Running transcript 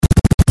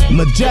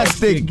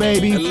Majestic,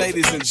 baby. And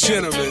ladies and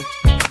gentlemen,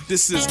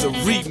 this is the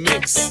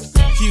remix.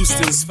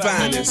 Houston's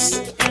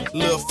finest.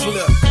 Lil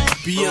Flip,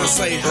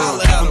 Beyonce,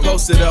 holla at 'em. I'm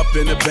posted up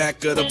in the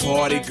back of the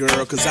party,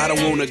 girl. Cause I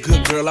don't want a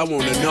good girl, I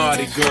want a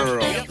naughty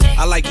girl.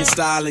 I like your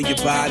style and your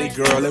body,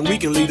 girl. And we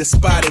can leave the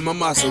spot in my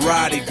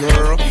Maserati,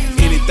 girl.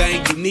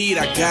 Anything you need,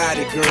 I got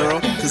it, girl.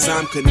 Cause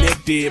I'm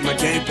connected, my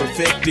game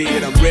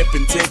perfected. I'm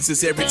reppin'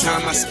 Texas every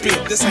time I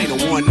spit. This ain't a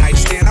one night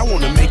stand, I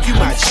wanna make you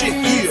my chick,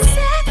 yeah.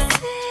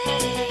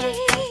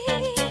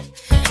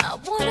 I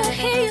wanna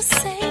hear you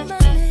say my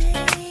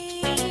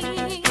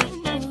name,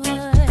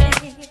 boy.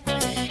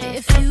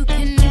 If you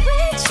can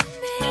reach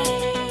me,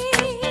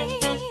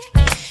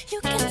 you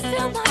can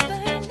feel my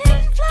burning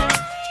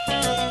flame.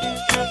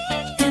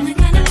 And the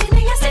kind of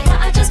feeling I say,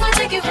 I just might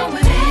take you home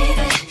with me,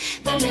 baby.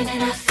 The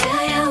minute I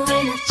feel your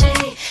energy,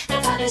 the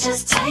vibe is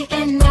just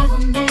taking over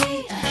me.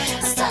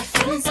 I start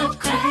feeling so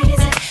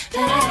crazy,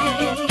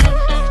 baby.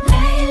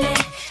 Lately,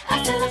 I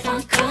feel the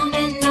funk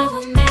coming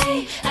over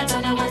me. I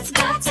don't know what's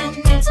gotten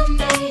into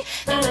me.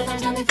 The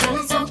rhythm's got me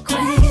feeling so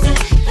crazy,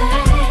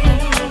 baby.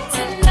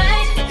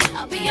 Tonight,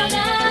 I'll be your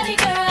naughty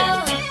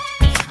girl.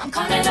 I'm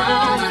calling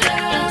all my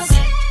girls.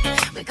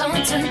 We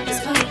gon' turn this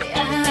party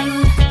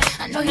out.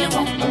 I know you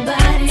want my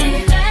body.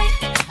 Tonight,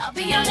 I'll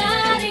be your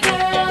naughty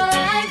girl.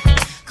 I'm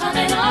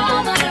calling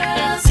all my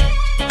girls.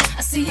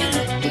 I see you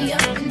look me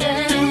up and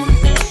down,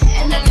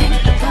 and I think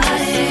the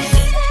party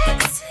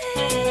sexy.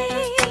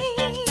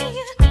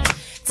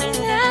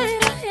 Tonight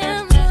I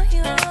am all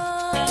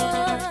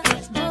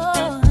yours,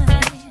 boy.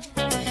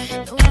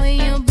 The way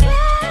your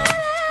body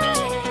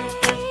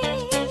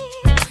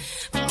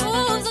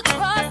moves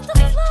across the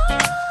floor,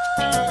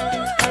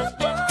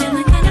 and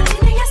the kind of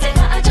feeling I say,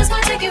 I just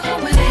might take you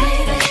home with me,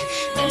 baby.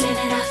 The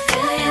minute I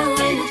feel your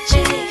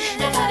energy,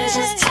 the vibe is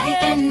just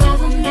taking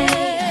over me.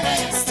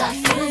 I start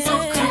feeling so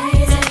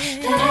crazy,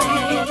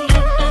 baby.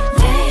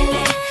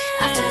 Lately,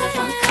 I feel the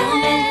funk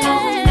coming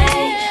over me.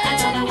 I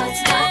don't know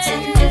what's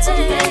gotten into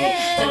me.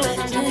 The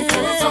rhythm's got me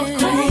feeling so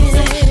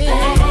crazy,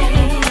 baby.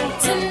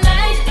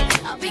 Tonight,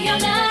 I'll be your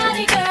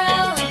naughty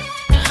girl.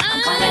 I'm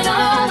calling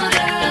all my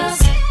girls.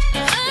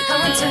 We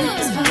gon' turn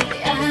this party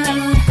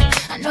out.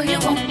 I know you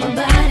want my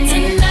body.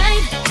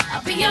 Tonight,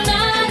 I'll be your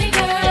naughty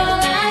girl.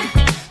 I'm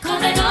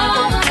calling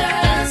all my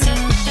girls.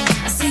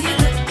 I see you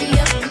look me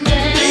up and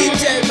down.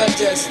 DJ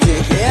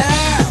Majestic, yeah.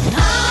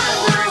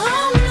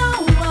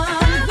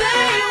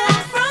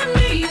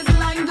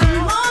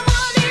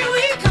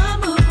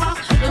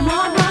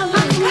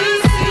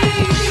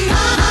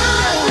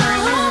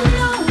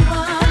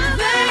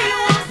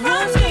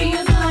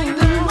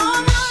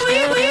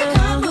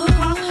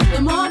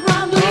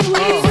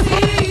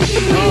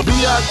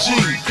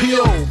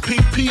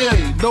 B.I.G.P.O.P.P.A.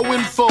 No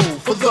info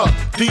for the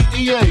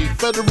DEA.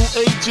 Federal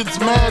agents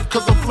mad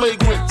cause I'm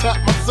flagrant. Tap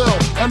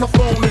myself and the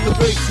phone in the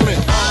basement.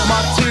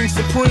 My team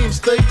supreme,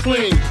 stay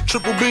clean.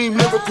 Triple beam,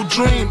 lyrical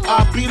dream.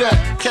 I be that.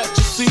 Catch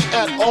a seat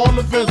at all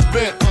events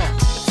bent.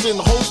 In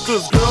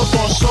holsters, girls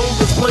on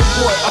shoulders,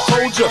 playboy, I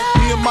told ya,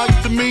 me and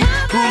Mike to me,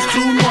 bruise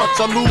too much,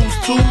 I lose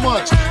too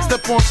much,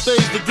 step on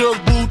stage, the girls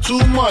boo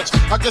too much,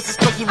 I guess it's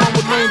cause you run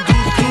with lame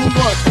dudes too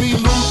much, me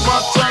lose my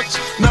touch,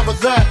 never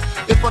that,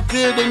 if I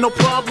did, ain't no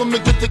problem to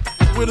get the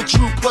where the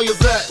true players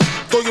at,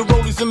 throw your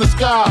rollies in the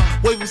sky,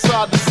 wave them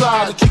side to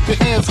side, and keep your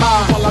hands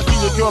high while I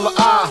give your girl an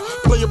eye,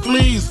 play it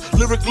please,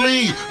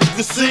 lyrically, you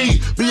can see,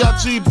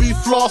 B.I.G.B.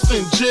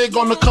 flossing, jig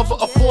on the cover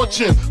of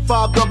Fortune,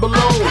 500,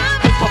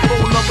 hit my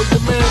phone number,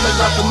 your man, I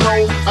got the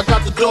know, I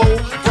got the dough,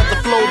 got the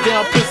flow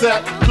down,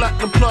 pizzazz,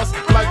 platinum plus,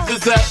 like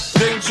Zizak,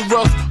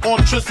 dangerous, on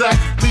Trizak,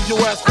 leave your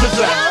ass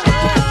pizzazz.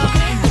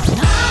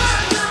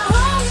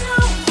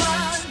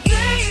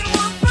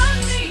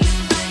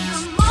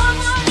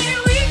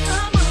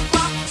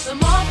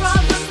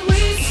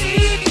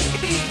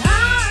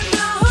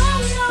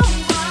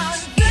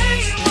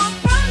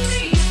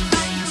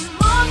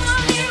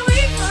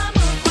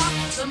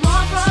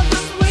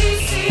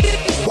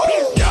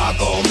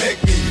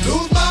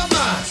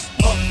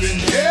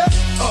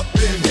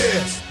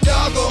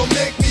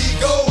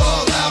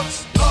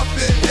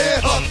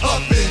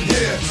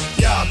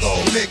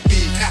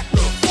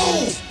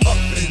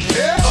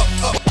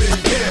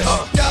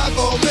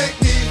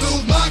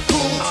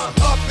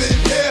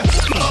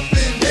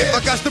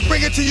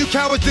 To you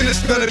cowards, then it's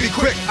gonna be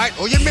quick. Aight,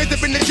 all your men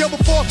have been in jail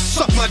before,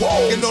 suck my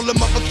dick, and all the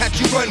motherfuckers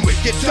you run with,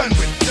 get done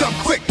with, dumb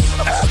quick.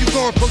 You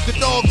gon' poke the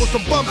dog with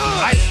some bump.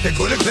 Aight, they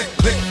go to click,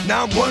 click,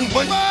 now I'm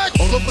 1-1,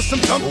 all over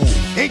some dump.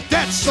 Ain't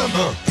that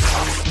something?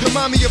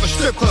 Remind me of a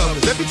strip club,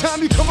 'cause every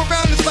time you come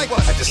around, it's like,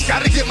 I just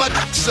gotta get my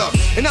dick sucked.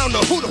 And I don't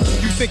know who the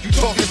f*** you think you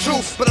talking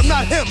to, but I'm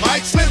not him,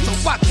 aight, Slim, so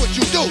watch what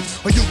you do,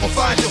 or you gon'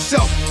 find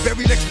yourself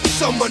buried next to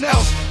someone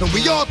else. And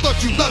we all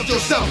thought you loved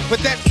yourself, but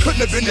that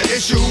couldn't have been the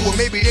issue. Or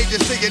maybe they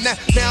just saying that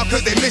now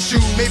cause they miss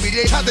you. Maybe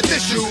they tried to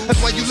diss you. That's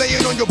why you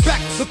laying on your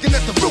back, looking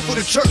at the roof of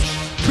the church.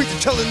 Preacher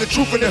telling the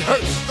truth and it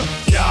hurts.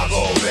 Y'all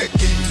gon' make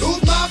me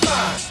lose my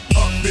mind.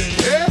 Up in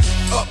here,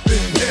 up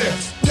in here.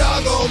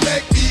 Y'all gon'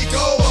 make me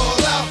go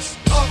all out.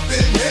 Up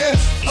in here,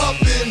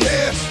 up in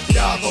here.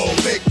 Y'all gon'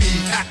 make me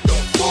act a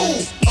fool.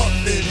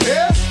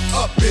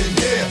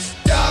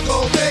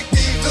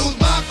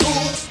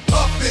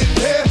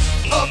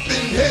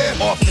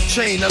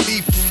 train. I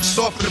leave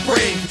soft in the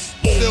brain.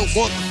 Still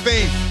want the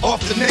fame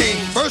off the name.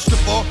 First of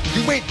all,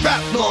 you ain't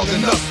rap long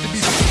enough to be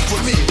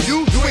with me.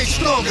 You ain't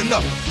strong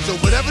enough. So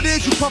whatever it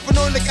is you puffin'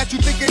 on, they got you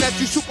thinking that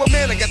you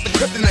Superman. I got the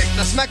kryptonite.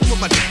 Now smack him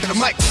with my dick to the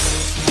mic.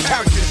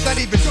 Characters, not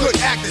even good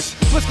actors.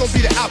 What's gonna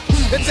be the outcome?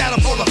 Let's add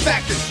up all the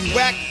factors. You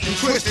whack, you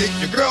twisted,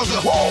 your girls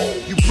are whoa.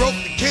 You broke,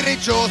 the kid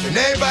ain't yours, and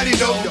everybody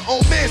know. Your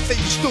own man say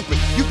you stupid.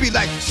 You be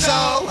like, so,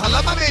 I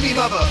love my baby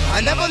mother.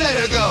 I never let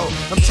her go.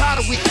 I'm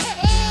tired of weak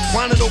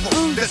whining over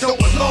that don't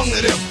belong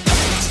to them.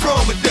 What's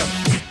wrong with them?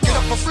 Get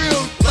up for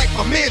real, like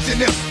my mans in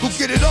them, who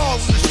get it all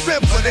with the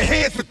strength of their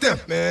hands with them.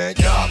 Man,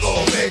 y'all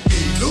gon' make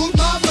me lose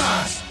my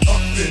mind.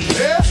 Up in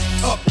here,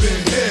 up in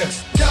here.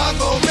 Y'all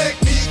gon' make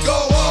me go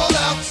all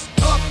out.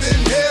 Up in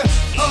here,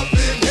 up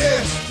in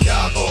here.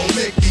 Y'all gon'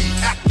 make me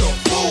act a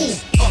fool.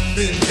 Up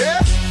in here,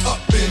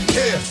 up in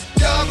here.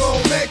 Y'all gon'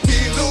 make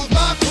me lose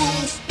my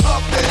cool.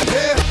 Up in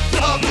here,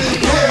 up in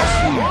here.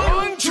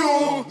 1,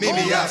 2, meet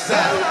me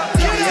outside.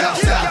 Meet me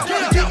outside.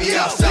 Meet me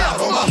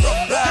outside. On my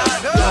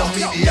don't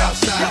meet me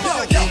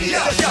outside. Meet me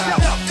outside.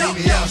 Meet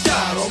me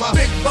outside. On my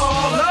big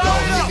baller.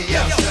 Don't meet me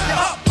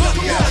outside. Meet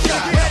me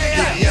outside.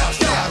 Meet me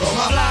outside. On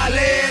my fly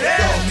lady.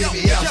 Don't meet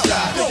me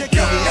outside. Meet me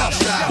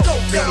outside.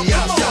 Meet me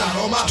outside.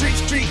 On my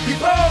street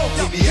people.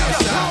 Meet me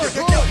outside.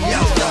 Meet me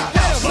outside.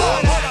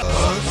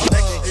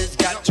 It's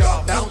got y'all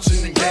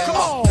bouncing again.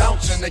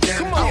 Bouncing again.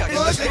 Come on,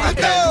 let's go.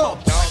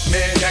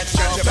 Man, that's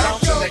got you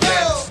bouncing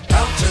again.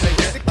 Bouncing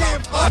again.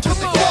 Bouncing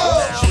again.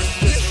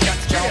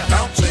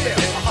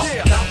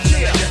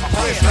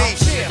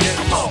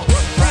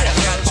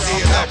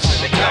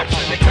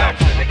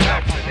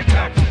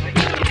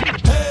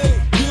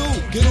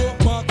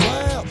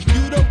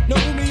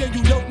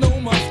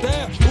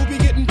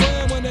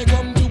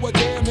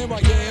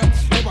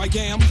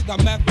 The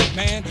method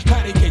man,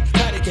 patty cake,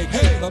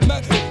 hey, the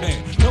method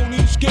man. No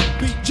need skip,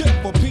 beat,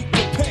 Jeff or Peter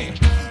Pan.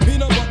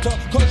 Peanut butter,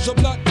 cause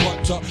I'm not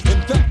butter.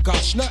 In fact, I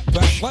snap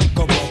back like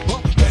a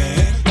rubber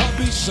band. I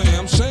be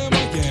Sam I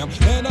am,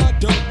 and I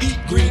don't eat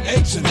green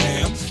eggs and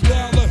ham.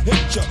 Now the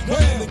hit ya,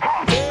 when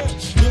yeah,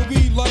 you'll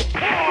be like,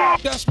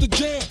 that's the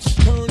jam.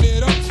 Turn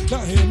it up,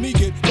 now hear me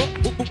get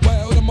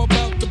wild. I'm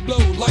about to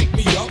blow, light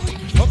me up.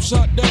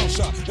 Upside,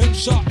 downside,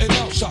 inside and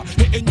outside.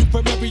 Hitting you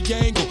from every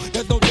angle,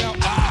 there's no doubt.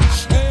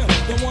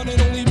 The one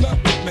and only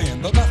method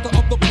man, the master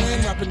of the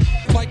plan, rapping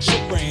like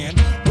Sharan.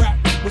 Rap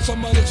with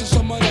some of this and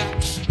some of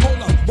that.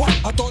 Hold on, what?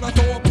 I thought I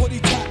throw a putty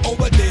tat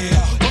over there,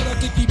 but I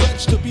think he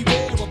bets to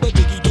beware of the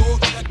diggy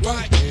dog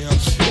right there.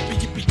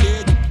 Yippee,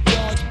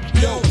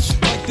 yeah, yo,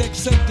 like that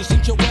said, this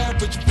ain't your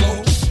average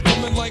flow.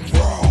 Coming like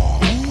raw,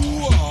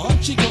 ooh,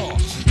 chico.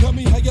 Tell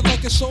me how you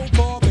like it so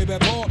far, baby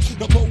boy.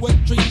 The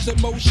poetry's in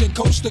motion,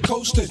 coast to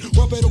coast it.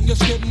 Rub it on your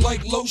skin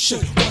like lotion.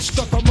 What's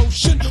the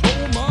commotion?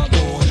 Oh my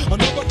lord,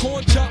 another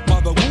corn chop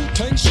by the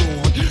Wu-Tang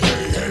sword.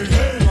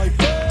 Hey, like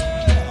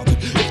that.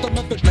 If the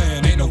method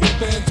man ain't no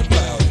whipping to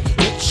cloud,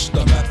 it's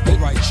the method,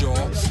 right,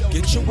 y'all?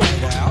 Get your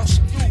White House,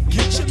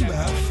 get your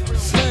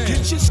meth,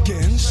 get your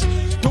skins.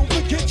 Don't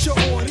forget your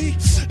orty,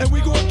 and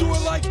we gon' do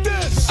it like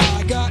this.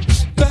 I got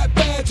fat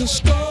bags and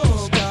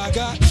skunk. I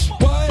got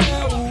White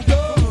House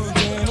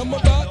guns, and I'm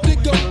about to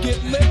go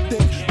get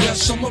lifted.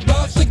 Yes, I'm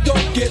about to go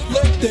get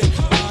lifted.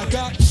 I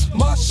got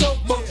myself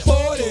a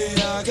 40.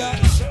 I got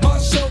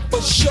myself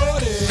a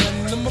shorty,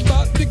 and I'm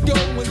about to go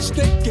and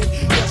stick it.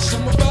 Yes,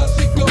 I'm about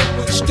to go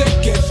and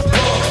stick it.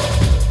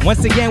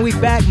 Once again, we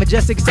back.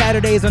 Majestic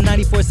Saturdays on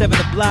 94.7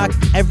 The Block.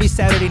 Every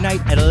Saturday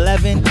night at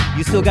 11.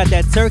 You still got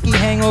that turkey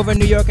hangover in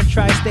New York and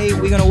Tri-State.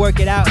 We're going to work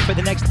it out for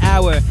the next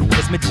hour.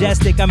 It's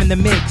Majestic. I'm in the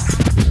mix.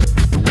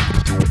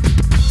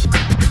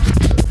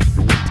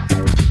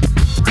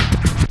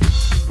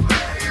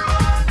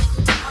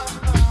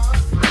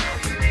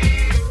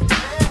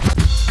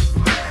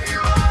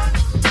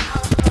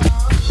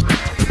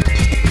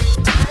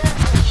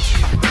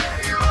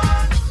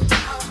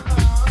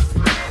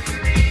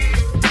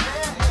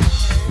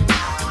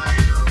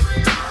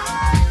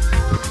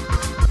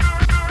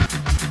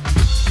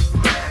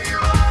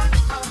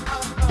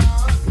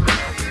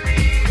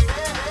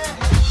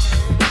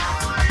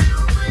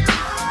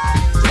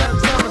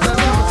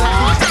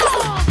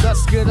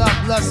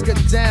 Let's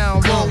get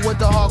down, roll with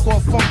the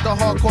hardcore funk, the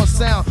hardcore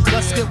sound.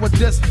 Let's get with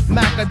this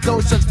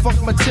Macadocious funk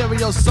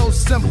material, so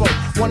simple.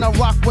 When I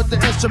rock with the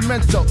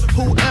instrumental,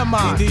 who am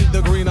I? Indeed,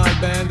 the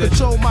Green-Eyed Bandit.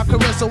 Control my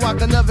career so I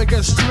can never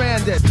get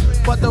stranded.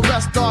 But the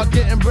rest are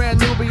getting brand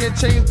new, being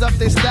changed up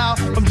their style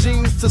from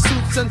jeans to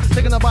suits and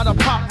thinking about a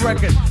pop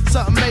record,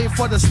 something made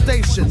for the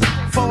station,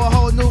 for a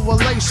whole new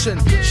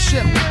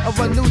relationship of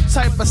a new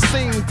type of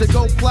scene to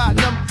go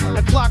platinum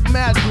and clock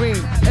mad green,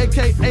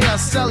 aka a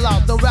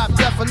sellout, the rap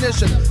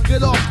definition.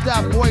 Get off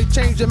that boy,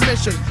 change your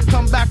mission.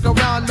 Come back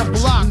around the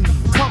block.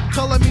 Pump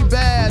color me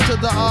bad to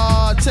the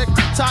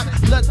tick-tock.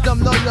 Let them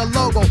know your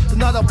logo,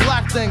 not a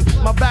black thing.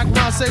 My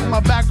background sing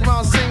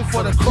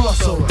for the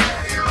crossover.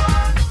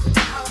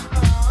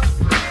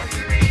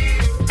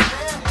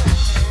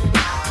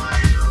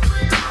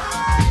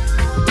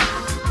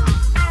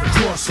 The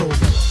crossover.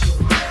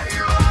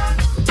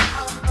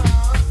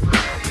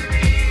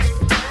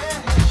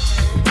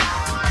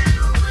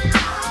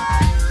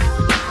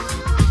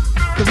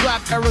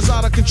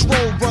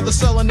 old brother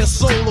selling his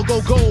soul will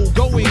go gold,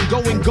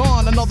 going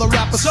gone. Another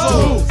rapper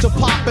soul to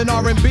pop in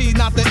R&B,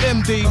 not the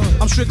MD.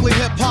 I'm strictly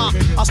hip hop.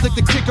 I stick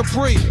to kick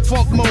Capri,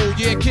 funk mode.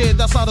 Yeah, kid,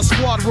 that's how the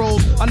squad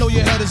rolls. I know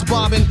your head is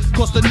bobbing,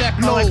 cause the neck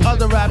knows. Like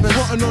other rappers,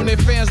 frontin' on their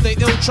fans, they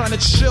ill, trying to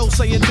chill,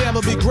 saying damn,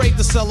 it'd be great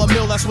to sell a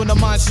mill. That's when the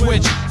mind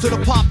switch to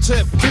the pop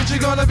tip. Kid, you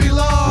gonna be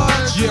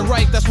large. Yeah,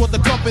 right, that's what the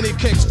company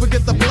kicks.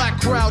 Forget the black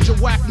crowd, you're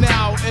whack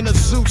now in a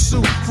zoot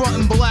suit,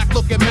 frontin' black,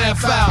 looking mad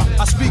foul.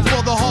 I speak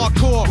for the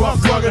hardcore,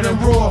 rough, rugged,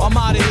 and raw. I'm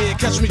out of here,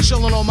 catch me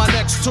chillin' on my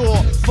next tour.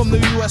 From the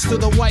US to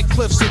the White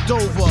Cliffs of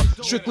Dover.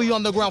 Strictly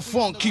underground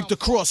funk, keep the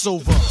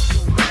crossover.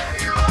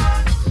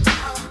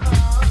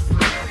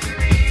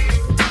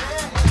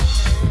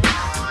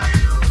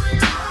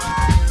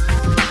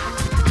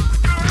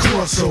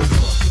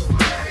 Crossover.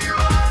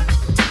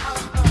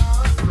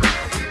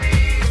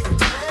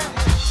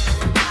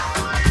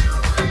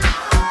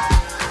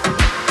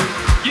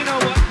 You know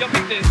what? You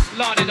pick this,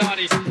 Lottie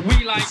Dottie.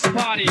 We like to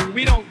party.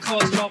 We don't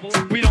cause trouble.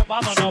 We don't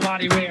bother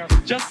nobody. We're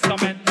just the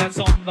men that's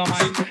on the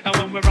mic. And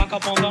when we rock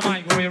up on the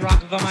mic, we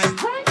rock the mic.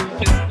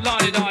 It's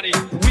Lottie Dottie.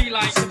 We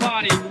like to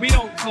party. We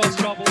don't cause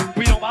trouble.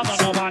 We don't bother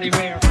nobody.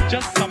 We're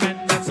just the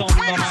men that's on the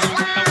mic.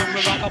 And when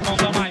we rock up on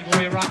the mic,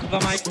 we rock the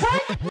mic.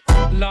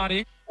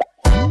 Lottie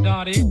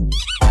Dottie.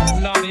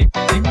 Lottie,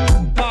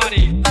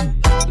 party,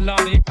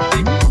 Lottie,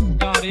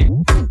 Dottie,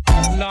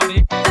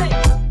 Lottie,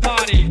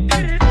 party,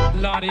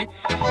 Lottie,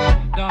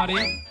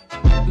 Dottie,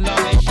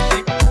 Lottie,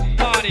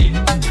 party,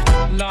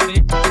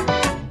 Lottie,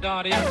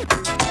 Dottie,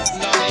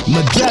 Lottie.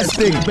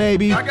 Majestic,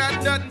 baby. I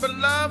got nothing but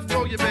love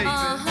for you, baby.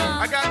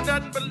 I got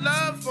nothing but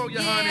love for you,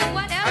 honey.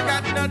 I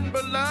got nothing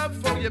but love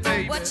for you,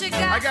 baby. What you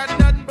got? I got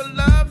nothing but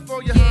love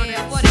for you, honey. I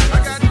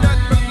got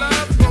nothing but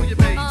love for you,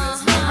 baby.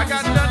 I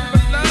got nothing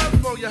but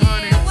love for you,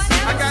 honey.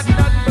 I got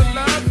nothing but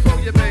love for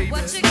you, baby.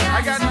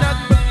 I got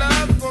nothing but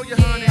love for you,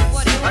 honey.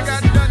 I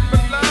got nothing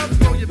but love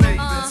for you, baby.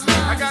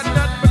 I got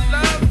nothing but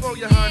love for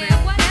you, honey.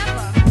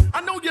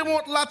 I know you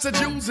want lots of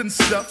Jews and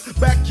stuff.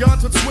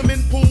 Backyards with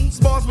swimming pools,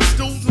 bars with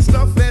stools and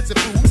stuff, fancy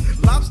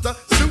foods, lobster,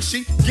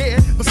 sushi, yeah,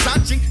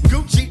 Versace,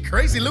 Gucci,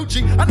 crazy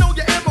Lucci. I know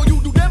your ammo,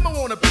 you do demo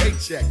on a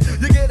paycheck.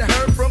 You get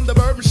heard from the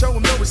bourbon, show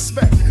him no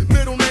respect.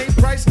 Middle name,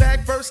 price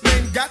tag, first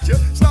name, gotcha.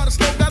 Start a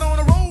smoke out on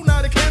a roll,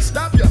 now they can't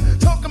stop ya.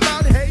 Talking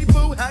about, hey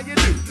boo, how you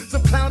do?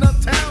 Some clown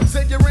uptown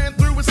said you ran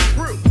through his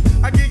crew.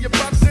 I give you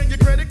props and your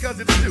credit cause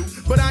it's due.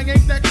 But I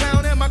ain't that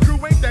clown and my crew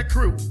ain't that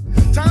crew.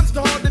 Time's too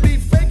hard to be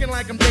faking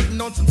like I'm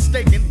dating on some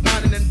staking.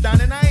 Whining and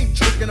dining, I ain't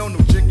tricking on no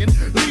chicken.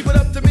 Leave it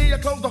up to me, I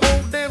close the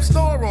whole damn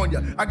store on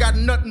ya. I got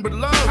nothing but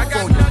love for you. I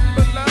got nothing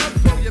but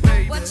love for you,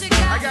 baby. What you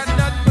got? I got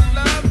nothing but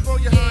love for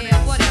you, honey.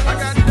 I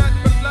got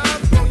nothing but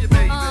love for you,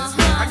 baby.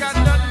 I got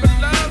nothing but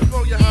love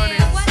for you, honey.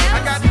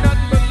 I got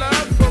nothing but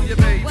love for you,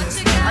 baby.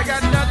 I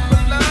got nothing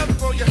but love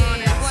for you,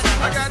 honey.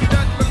 I got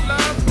nothing but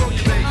love for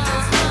you, baby.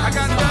 I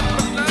got nothing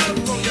but love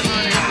for you,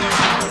 honey.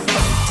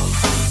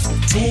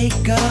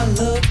 Take a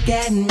look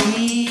at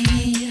me.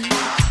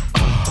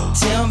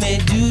 Tell me,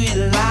 do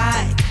you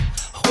like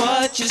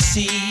what you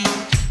see?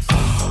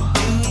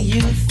 Do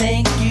you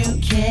think you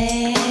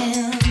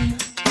can?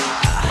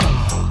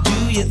 Do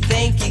you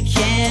think you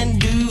can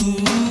do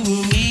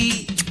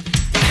me?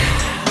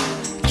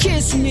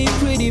 Kiss me,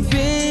 pretty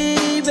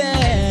baby.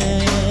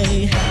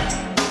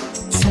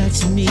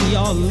 Touch me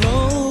all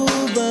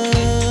over.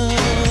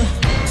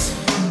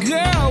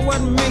 Girl,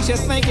 what makes you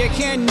think you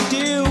can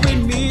do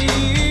with me?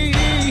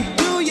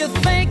 Do you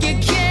think you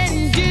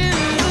can do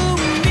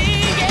me?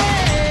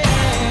 Yeah.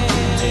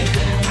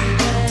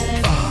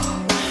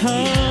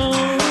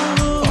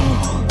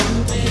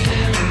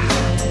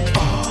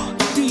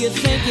 Do you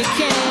think you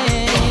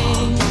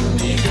can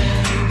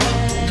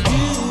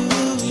do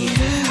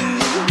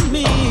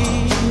me?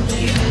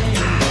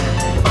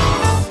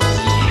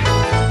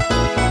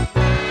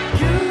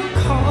 You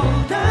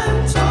called and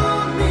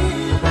told me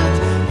that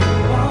you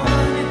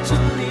wanted to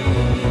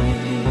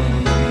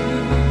leave,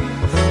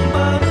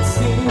 but it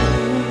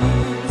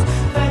seems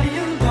that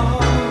you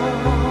don't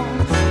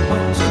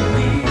want to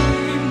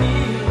leave me.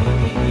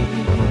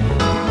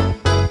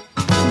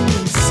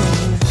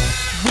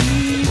 We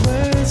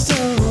were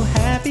so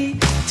happy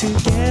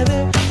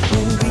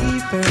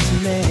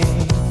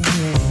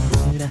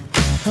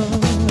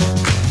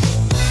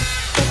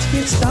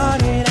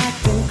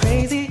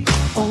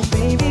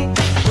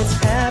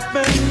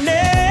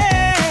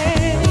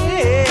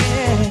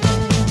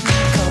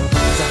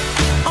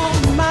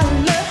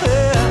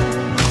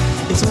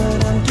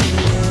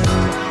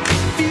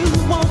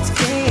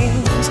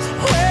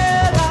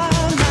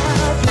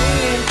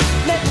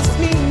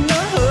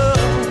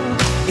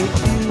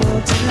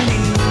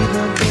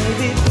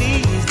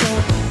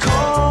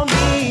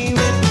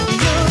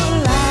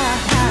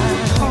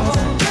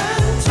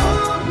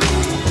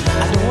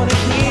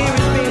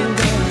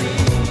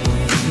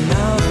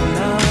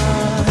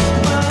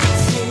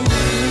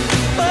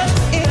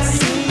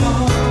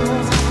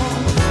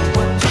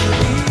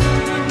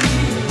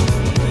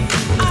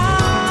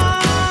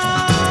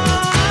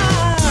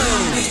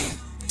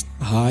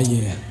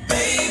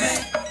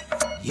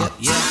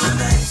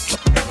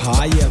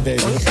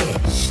baby.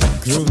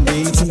 Groove me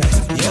tonight.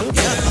 Yep,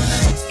 yep.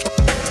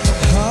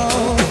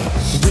 Oh,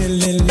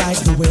 really like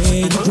the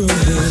way you groove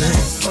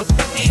it.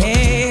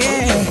 Hey,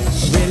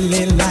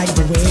 really like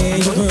the way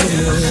you groove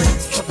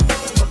it.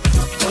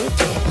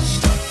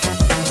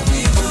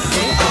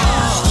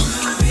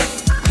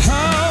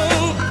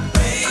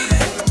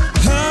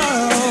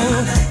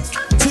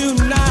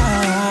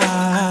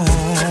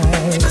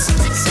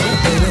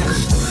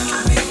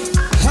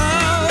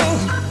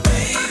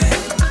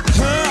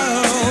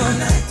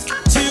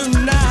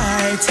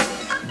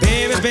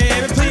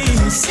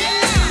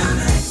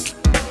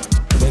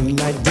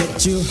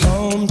 You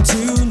home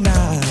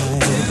tonight,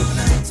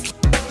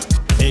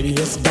 baby,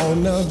 it's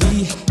gonna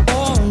be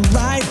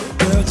alright,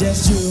 girl,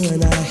 just you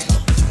and I.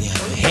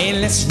 Hey,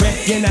 let's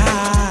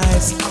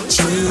recognize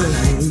true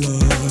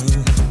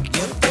love.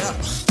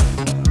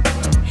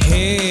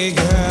 Hey,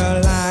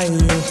 girl, are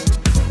you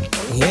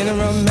in a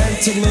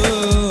romantic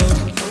mood,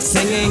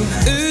 singing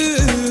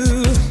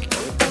ooh?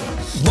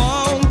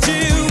 Won't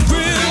you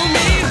groove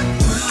me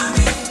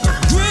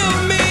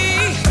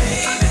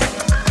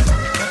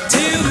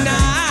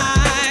tonight?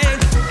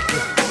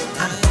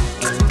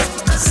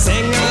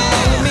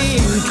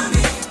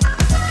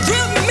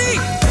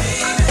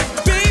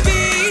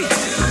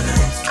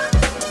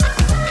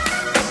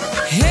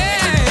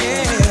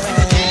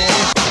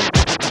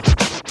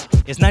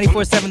 It's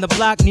 94.7 The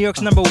Block, New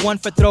York's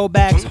 #1 for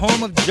throwbacks,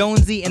 home of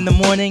Jonesy in the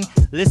morning.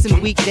 Listen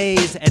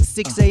weekdays at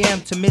 6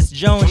 a.m. to Miss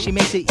Jones. She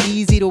makes it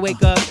easy to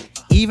wake up,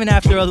 even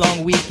after a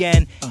long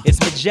weekend. It's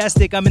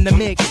Majestic. I'm in the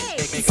mix.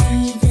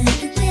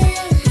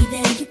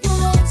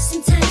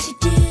 Sometimes you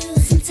do,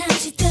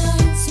 sometimes you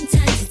don't,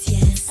 sometimes it's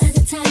yes,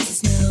 other times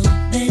it's no.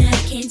 But I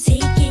can't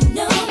take it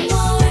no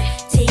more.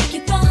 Take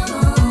it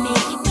wrong,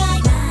 make it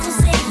right. Don't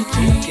say you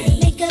can't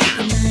make up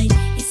your mind.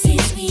 It's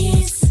yes we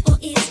is or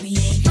is we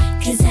ain't.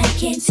 'Cause I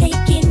can't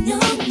take it no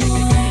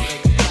more.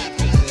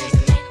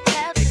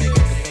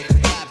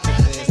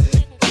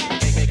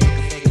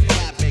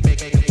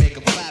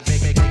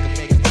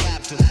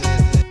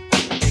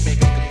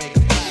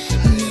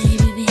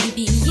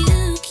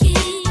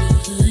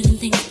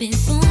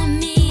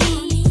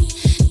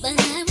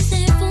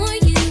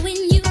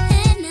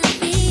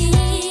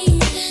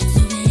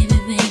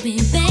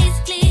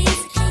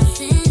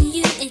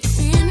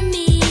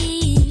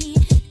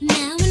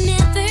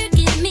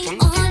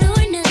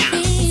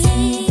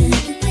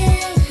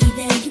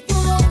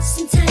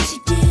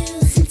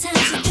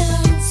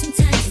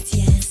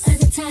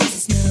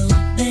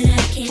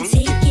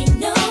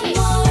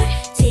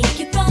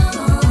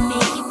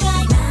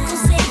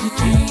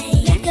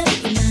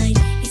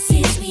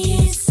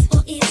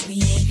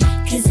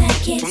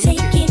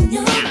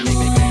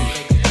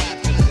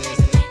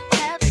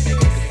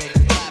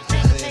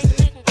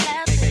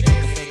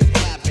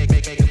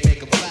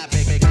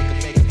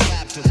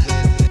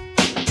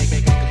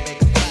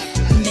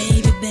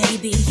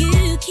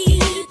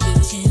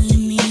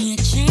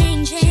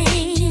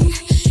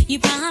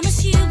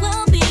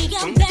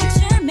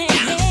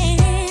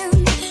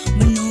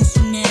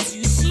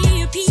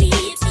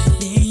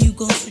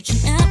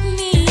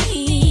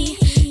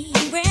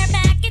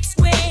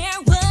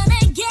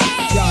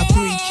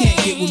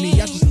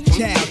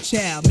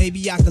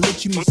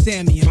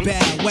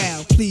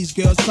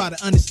 Try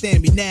to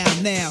understand me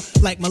now.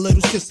 Like my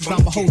little sisters,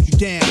 I'ma hold you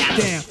down.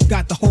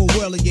 Got the whole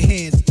world in your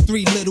hands.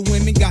 3 little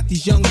women, got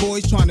these young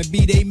boys trying to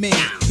be they man.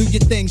 Do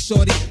your thing,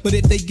 shorty, but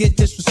if they get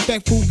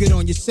disrespectful, get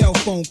on your cell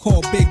phone,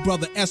 call Big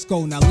Brother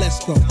Esco. Now let's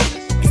go.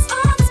 It's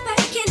all this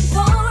back and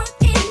forth,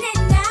 in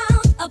and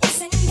out, ups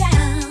and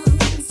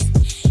downs.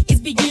 It's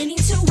beginning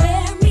to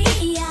wear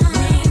me out.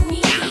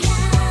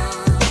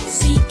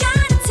 So you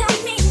gotta tell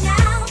me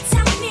now,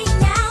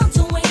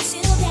 don't wait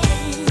till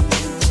then.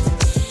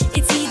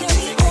 It's either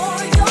me or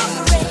you're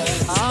ready.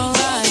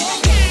 Alright,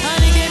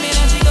 honey came in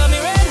and she got me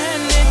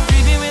red-handed,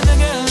 creepy with the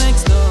girl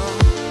next door.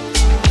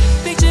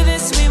 Picture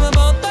this, we were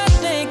both butt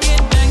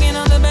naked, banging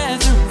on the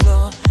bathroom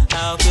floor.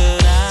 How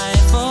could I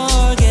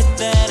forget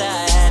that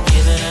I had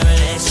given her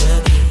an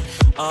extra key?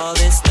 All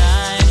this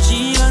time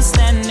she was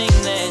standing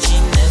there, she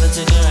never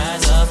took her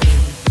eyes off me.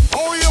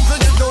 Oh, you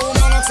could get the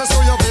woman access to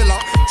your villa.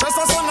 Just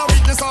as on a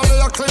weakness, all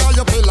you clear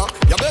your pillar.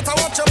 You better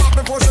watch your back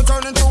before she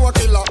turn into a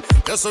killer.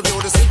 Let's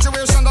review the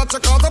situation that you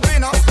caught up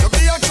in her. You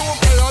be a true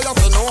player, you have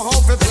to know how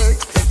to play.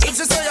 If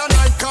she say a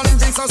night,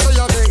 convince her say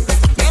a day.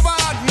 Never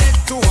admit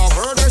to a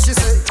word where she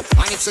say.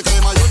 And if she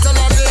claim her, you tell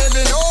her,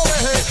 baby, no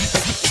way.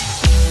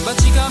 But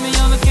she caught me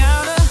on the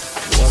counter,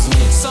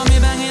 saw me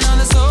banging on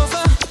the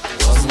sofa.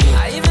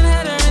 I even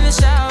had her in the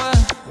shower.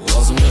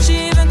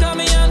 She even caught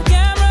me on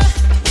camera.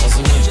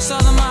 She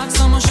saw the marks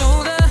on my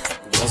shoulder.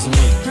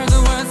 Heard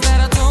the words that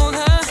I told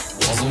her.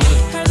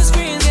 Heard the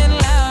screams getting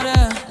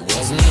louder.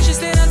 She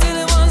stayed until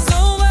it was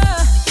over.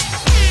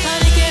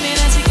 Honey came in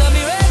and she got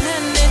me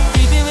red-handed,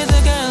 creepy with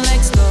the girl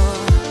next door.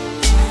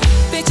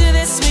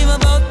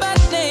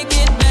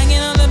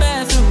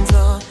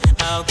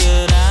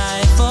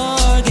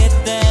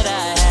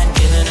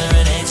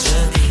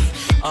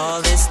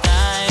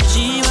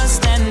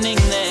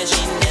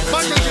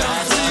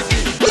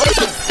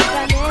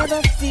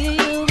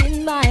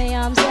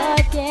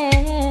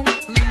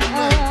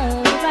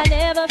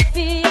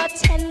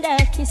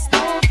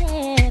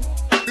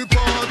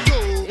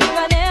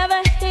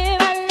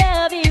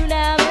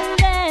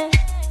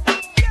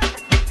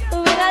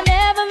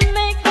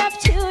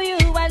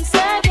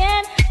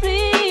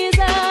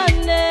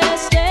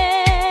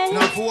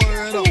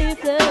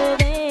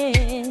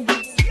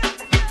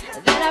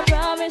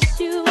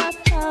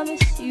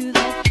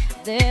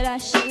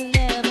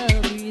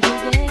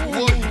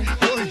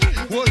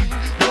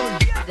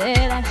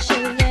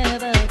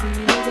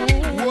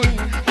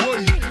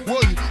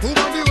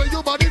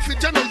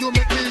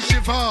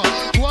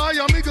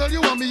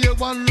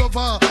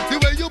 lover. The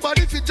way your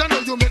body fit, I know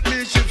you make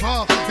me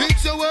shiver.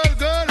 It's your world,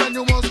 girl, and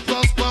you must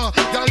prosper.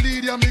 Y'all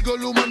lead ya, me go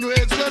woman, you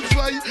excel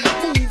fly.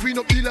 Moving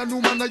up hill and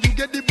woman, now you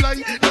get the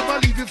blind. Never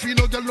leave if you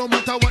no girl, no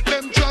matter what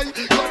them try.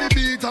 Got the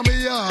beat of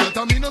me heart,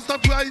 and me no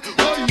stop cry.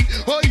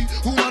 Oi,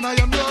 woman, I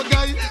am your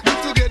guy.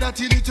 Live together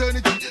till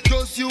eternity,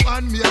 just you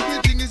and me.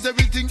 Everything is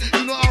everything,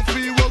 you know how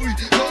feel worry.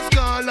 Just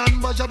call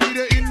and bash, be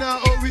there in a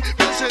hurry.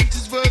 Patience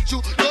is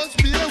virtue, just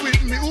be here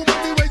with me. Woman,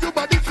 the way your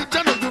body fit,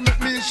 I know you make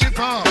me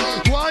shiver.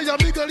 Why a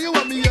big girl, you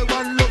want me a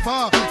one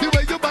lover. The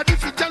way your body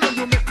fit, I know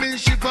you make me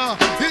shiver.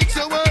 It's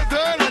your world,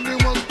 girl, and you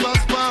must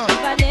prosper.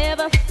 If I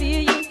never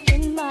feel you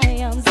in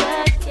my arms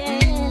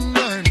again,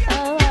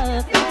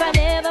 if I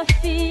never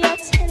feel your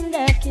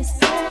tender kiss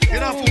again, you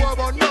don't have to worry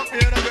about nothing,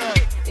 girl.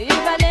 If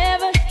I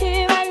never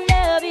hear I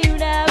love you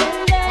now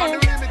and then, on the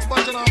remix,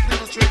 button off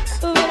little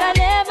tricks. Will I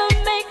never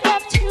make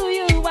love to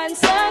you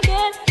once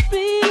again?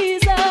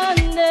 Please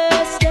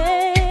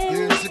understand.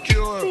 You're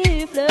insecure.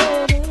 If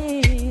love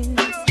is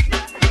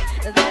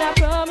that I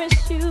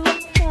promise you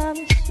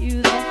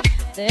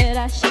that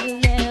I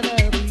should never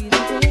breathe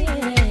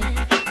again.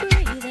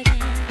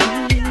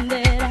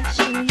 That I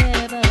should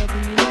never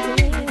breathe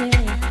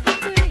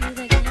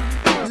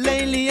again.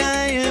 Lately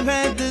I have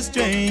had the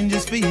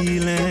strangest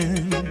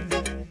feeling,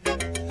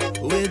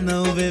 with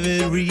no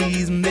vivid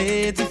reason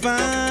there to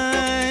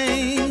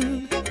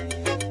find.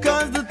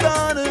 Cause the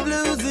thought of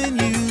losing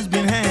you's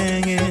been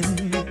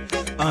hanging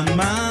on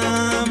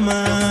my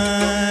mind.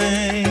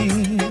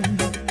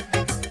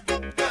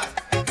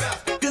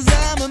 Cause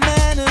I'm a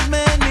man of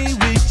many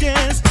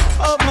wishes,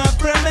 of my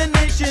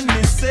premonition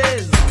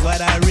misses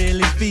what I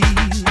really feel.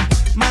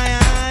 My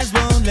eyes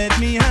won't let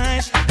me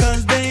hide,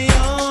 cause they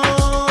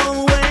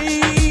always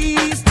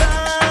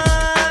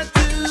start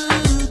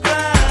to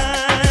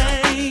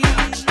cry.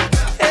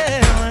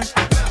 Yeah.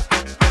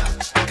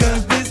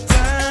 Cause this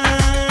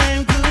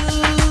time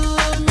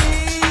could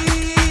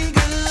mean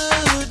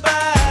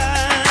goodbye.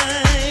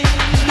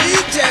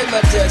 DJ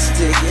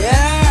Majestic,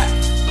 yeah.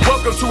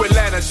 Welcome to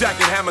Atlanta,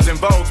 jacking hammers and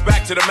bows.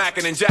 Back to the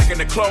mackin' and jacking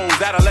the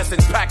clothes.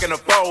 Adolescents packing a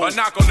fold. A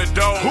knock on the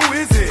door. Who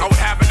is it? I would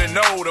happen to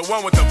know, the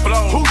one with the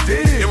flow. Who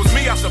did it? It was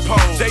me, I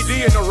suppose.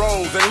 JD in the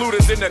rolls and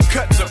Luda's in the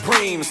cut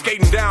supreme.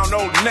 Skating down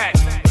old Nat,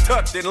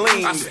 tucked and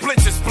lean. I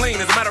split your spleen,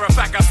 as a matter of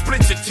fact, I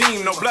split your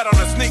team. No blood on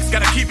the sneaks,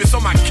 gotta keep it so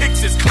my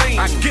kicks is clean.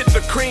 I get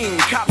the cream,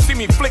 cops see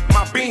me flick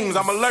my beams.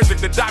 I'm allergic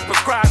to doc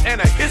prescribed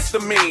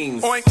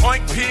antihistamines. Oink,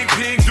 oink, pig,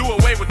 pig, do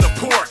away with the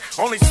pork.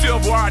 Only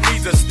silverware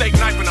needs a steak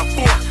knife and a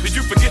fork. Did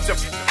you forget your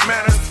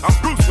manners? I'm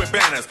Bruce with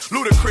banners.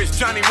 Ludacris,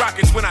 Johnny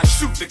Rockets when I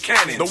shoot the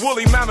cannon. The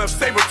woolly mammoth,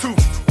 saber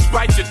tooth,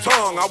 bite your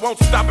tongue. I won't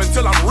stop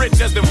until I'm rich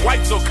as them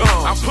whites will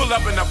come. I pull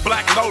up in a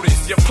black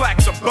Lotus, your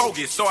plaques are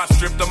bogus. So I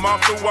stripped them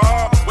off the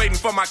wall, waiting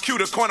for my cue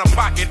to corner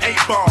pocket 8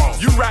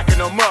 balls. You racking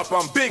them up,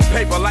 I'm big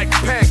paper like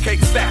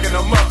pancakes, stacking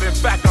them up. In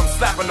fact, I'm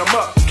slapping them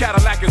up.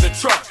 Cadillac is a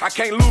truck, I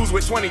can't lose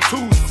with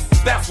 22s.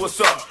 That's what's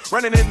up.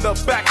 Running in the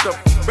back, the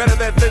better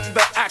than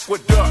the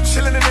aqueduct.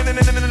 Chilling in the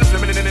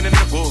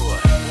wood.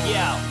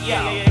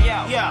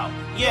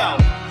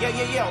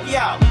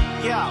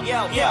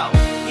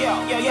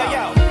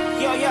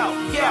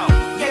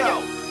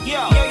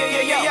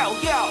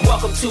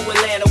 Welcome to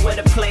Atlanta where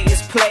the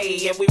players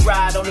play, and we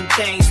ride on them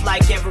things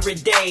like every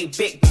day.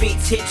 Big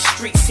beats hit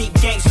streets, see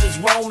gangsters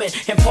roaming,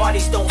 and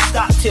parties don't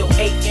stop till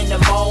 8 in the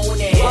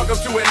morning. Welcome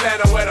to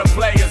Atlanta where the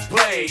players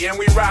play, and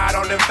we ride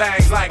on them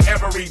things like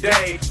every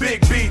day.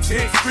 Big beats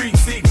hit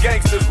streets, see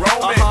gangsters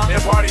roaming,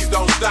 and parties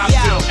don't stop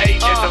till 8 in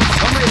the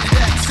morning. I'm ready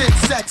to sit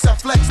sex, I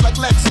flex like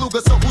Lex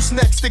Luger, so who's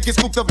next to get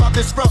scooped about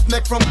this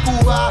roughneck from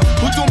Cuba?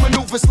 Who do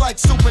maneuvers like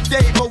Super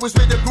Dave, always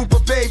with a group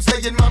of babes,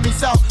 laying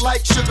mommies out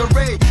like Sugar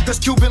Ray. Cause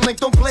Cuban Link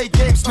don't play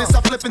games, miss.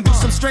 I flip and do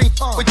some strength,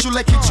 but you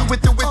like hit you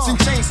with the whips and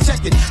chains.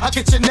 Check it, I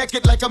get you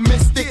naked like a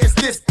mystic. It's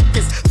this,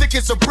 it's thick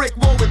as a brick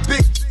wall with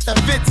big that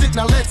fits it.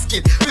 Now let's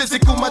get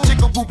physical, my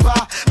jiggle boo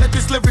bye. Let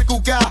this lyrical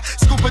guy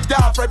scuba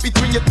dive right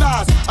between your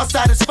thighs. I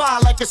satisfy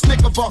like a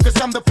Snicker bar, cause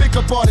I'm the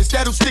pickup artist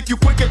that'll stick you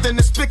quicker than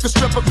the spicker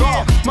stripper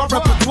car. My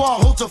repertoire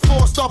holds a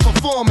 4-star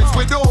performance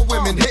with all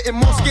women hitting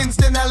more skins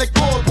than Alec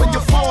Baldwin. When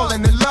you're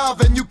falling in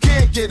love and you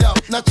can't get up.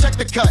 Now check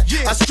the cut,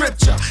 I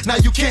stripped ya, now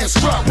you can't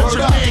scrub. But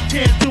your man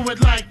can't do it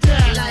like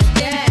that.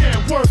 He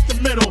can't work the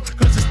middle,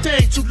 cause his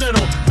thing too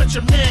little. But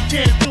your man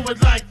can't do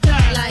it like that.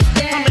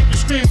 I make you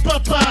scream,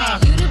 Papa.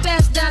 You the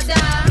best, Dada.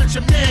 But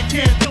your man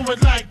can't do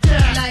it like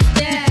that. He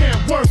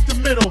can't work the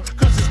middle,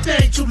 cause his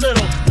thing too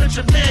little. But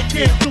your man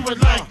can't do it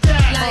like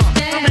that.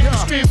 I make you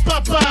scream,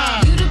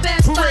 Papa. You the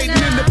best,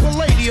 Parading in the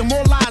Palladium,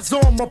 all eyes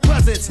on my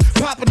presence.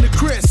 Popping the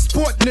Chris,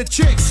 sporting the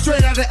chicks,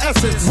 straight out of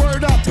Essence.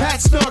 Word up,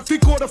 Pat Snug,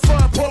 3/4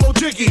 fur, Polo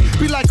Jiggy.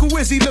 Be like, who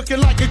is he looking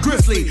like a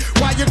grizzly?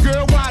 Why your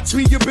girl watch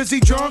me, you busy,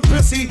 drunk,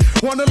 pissy.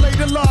 Wanna lay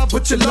the love,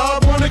 but your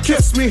love wanna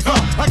kiss me,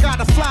 huh? I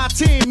got a fly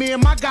team, me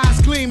and my guys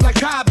gleam like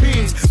high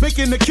beams.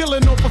 Making a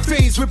killing off of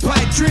fiends with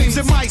pipe dreams.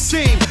 It might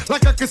seem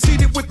like I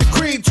conceded with the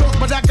cream talk,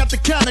 but I got the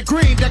kind of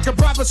green that can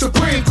bribe a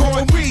Supreme Court.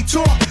 When we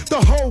talk, the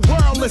whole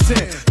world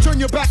listen. turn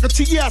your back on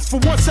TS for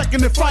 1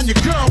 second and find your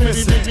girl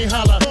missing. Baby, make me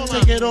holla,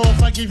 take it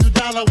off, I give you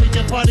dollar. We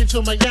can party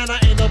till mañana,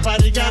 ain't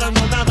nobody gotta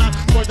know nada.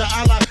 For the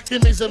Allah,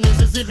 give me some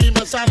Mississippi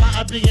masala.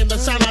 I be in the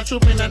sala,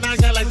 trooping the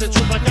naga like the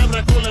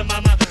chupacabra, coolin'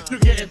 mama. You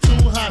getting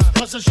too hot,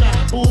 bust a shot,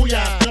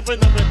 booyah.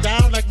 Jumping up and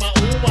down like my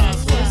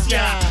ooh-ah,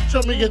 yeah.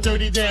 Show me your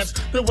dirty dance,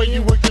 the way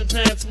you work your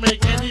pants.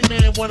 Make any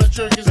man wanna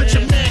jerk his hand. But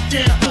your man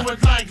can't do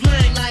it like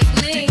Ling.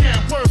 He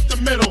can't work the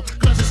middle,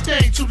 cause it's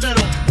staying too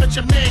little. But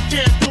your man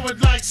can't do it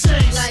like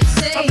Sace.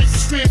 I make you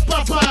scream,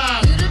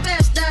 Papa. You the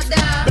best,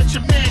 da-da. But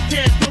your man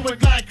can't do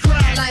it like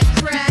Crack.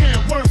 He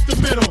can't work the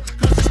middle,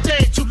 cause it's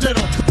staying too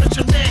little. But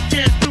your man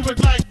can't do it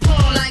like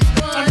Pun.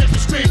 I make you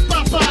scream,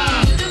 Papa.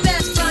 You the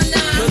best,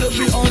 da-da. Let it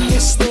be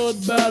understood,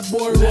 bad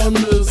boy run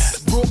this.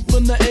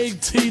 Brooklyn, the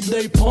AT,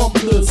 they pump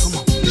this.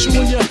 Shoot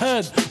in your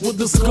head with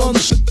this gun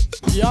shit.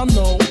 Yeah, I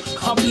know,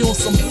 I be on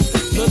some.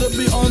 Let it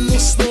be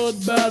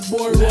understood, bad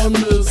boy run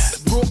this.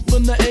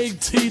 Brooklyn, the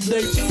AT,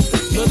 they.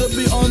 Let it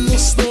be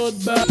understood,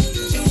 bad.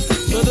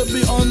 Let it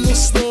be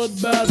understood,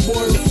 bad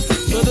boy.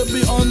 Let it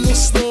be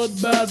understood,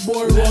 bad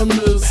boy run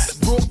this.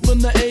 Brooklyn,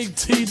 the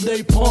AT,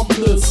 they pump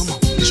this.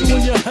 Shoot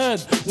in your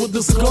head with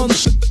this gun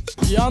shit.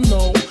 Yeah, I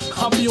know,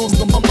 I be on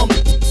some. I'm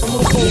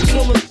a cold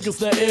killer niggas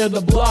that air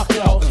the block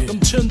out. Them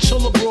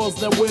chinchilla bros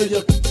that wear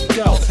your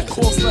out.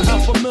 Cost a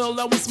 $500,000,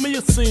 that was me,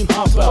 it seemed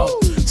hop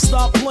out.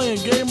 Stop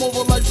playing, game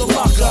over like the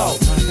lockout.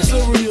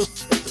 Serious,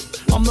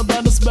 I'm the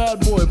baddest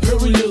bad boy,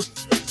 period.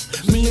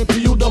 Me and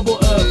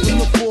PUFF in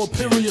the 4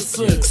 period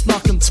 6.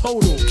 Knocking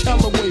total,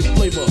 Callaway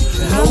flavor.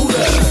 Know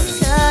that.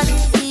 Tired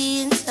of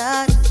being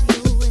tired of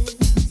you.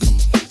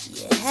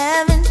 You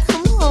haven't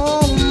come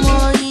home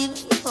or even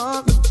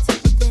called me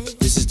today.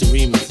 This is the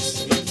remix.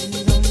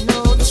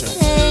 That's right.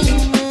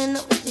 When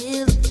I'm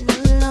feeling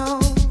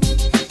alone,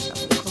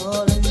 I'm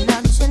calling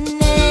out your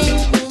name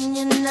when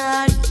you're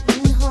not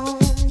even home.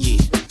 Yeah.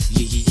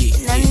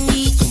 And I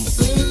need you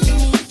with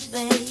me,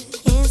 babe.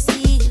 Can't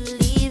see you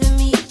leaving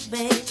me,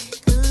 babe.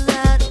 'Cause I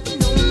don't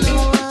know no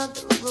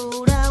other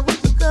road I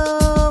would go.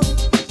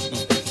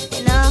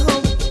 And I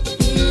hope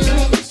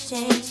feelings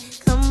change.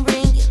 Come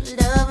bring your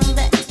loving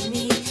back to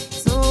me,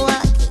 so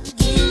I can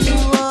give you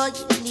all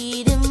you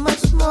need and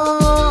much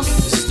more.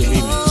 This is the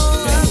remix.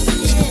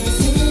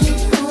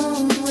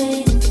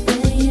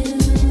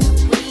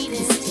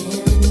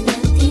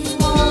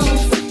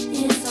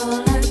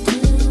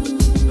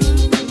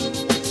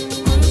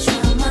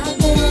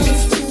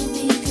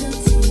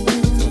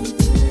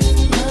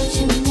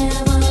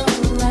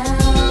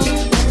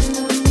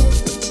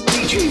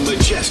 DJ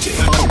Majestic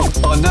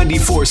on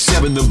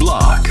 94.7 The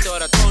Block. I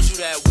thought I told you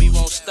that we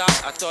won't stop.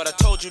 I thought I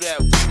told you that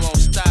we won't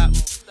stop.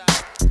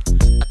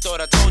 I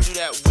thought I told you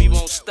that we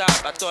won't stop.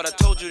 I thought I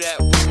told you that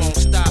we won't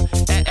stop.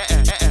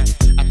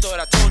 I thought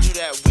I told you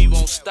that we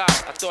won't stop.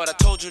 I thought I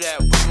told you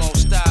that we won't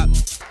stop.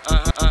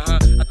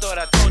 I thought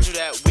I told you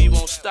that we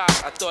won't stop.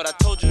 I thought I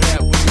told you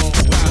that we won't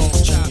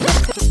stop.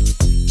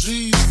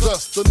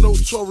 Jesus, the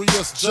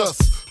notorious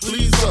just.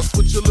 Please us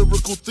with your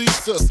lyrical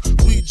thesis.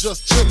 We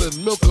just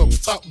chillin', milk 'em,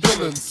 top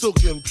billin',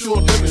 silkin', pure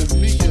linen,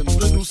 me and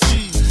little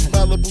C's,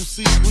 Malibu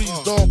sea breeze,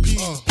 dawn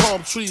peas,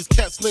 palm trees,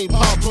 cats named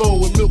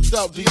Pablo and milked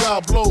out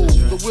Diablo.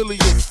 The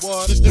williest,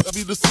 this nigga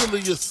be the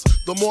silliest.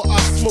 The more I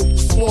smoke,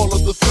 the smaller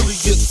the Philly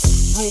gets.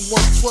 Room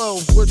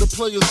 112, where the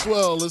players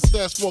dwell, and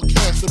stash more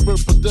cash than Bert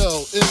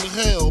Fidel.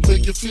 Inhale,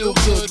 make you feel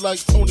good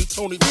like Tony.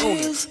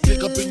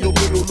 Kick up in your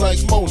middle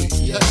like Moni.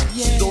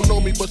 She don't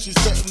know me, but she's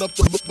setting up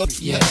the money.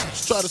 She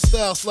try to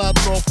style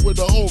sliding off with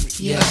a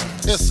homie.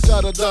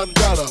 Escada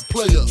Dangada,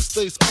 player,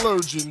 stay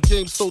splurging.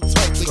 Game so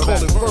tight, they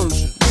call it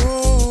version.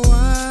 Oh,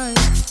 I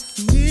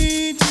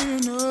need to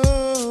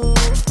know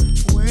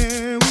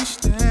where we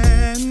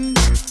stand.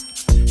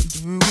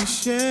 Do we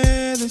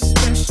share the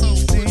special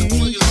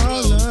thing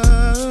called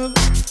love?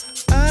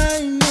 I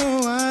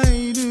know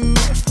I do.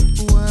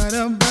 What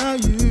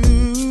about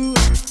you?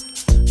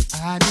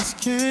 I just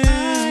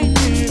can't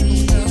get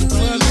enough of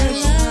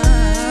this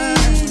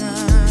time.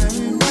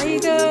 Where you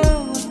go?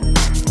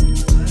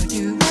 What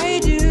do I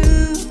do?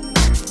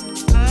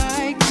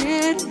 I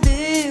can't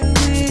live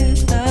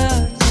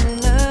without your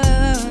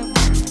love.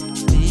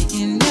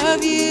 Thinking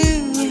of you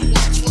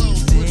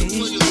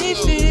makes me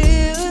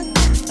feel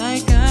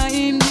like I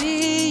am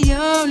the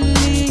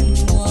only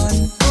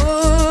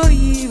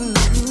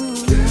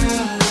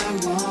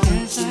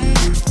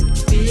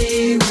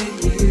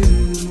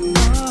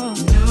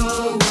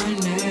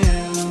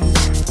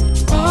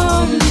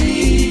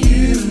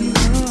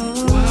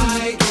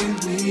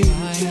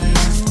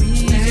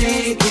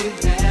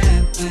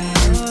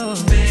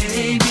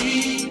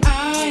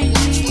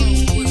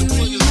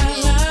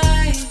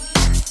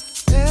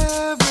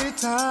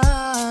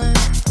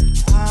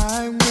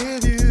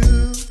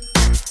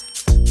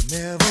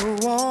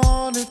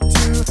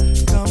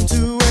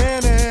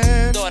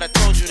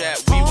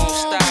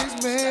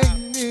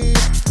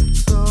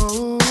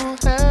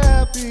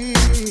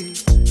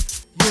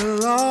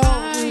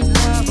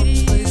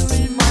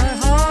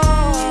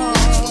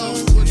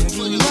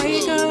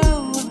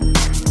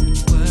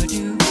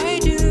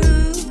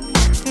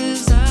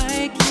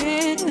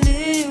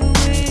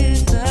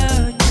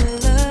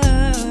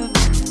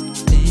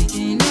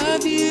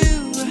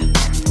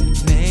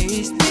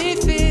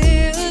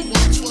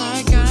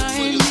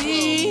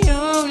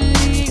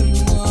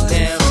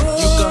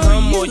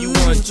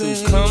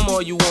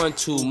all you want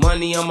to.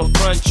 Money, I'ma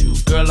front you.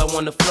 Girl, I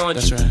wanna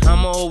flaunt you. Right.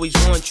 I'ma always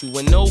want you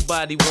when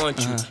nobody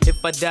wants you.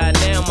 If I die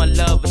now, my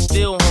love will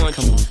still haunt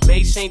you.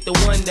 Mace ain't the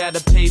one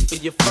that'll pay for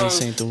your phone.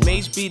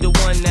 Mace be the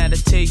one that'll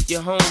take you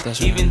home. Right.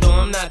 Even though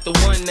I'm not the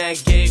one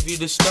that gave you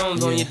the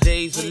stones on your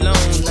days alone,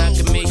 I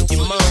can make you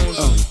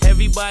moan.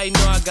 Everybody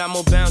know I got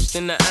more bounce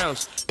than the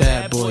ounce.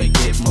 Bad boy,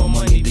 get more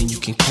money than you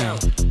can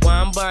count. Why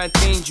I'm buying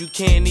things you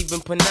can't even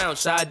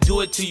pronounce. I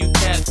do it to you,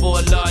 cat, for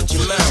a large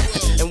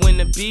amount. And when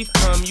the beef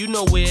come, you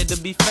know where to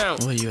be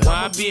found.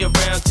 Why I be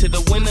around till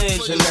the winner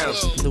is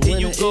announced? There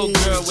you go,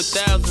 girl, with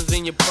thousands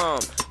in your palm.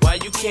 Why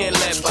you can't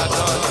let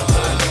bygones?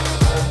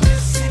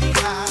 City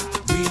High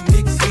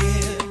remix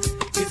here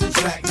is a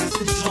track that's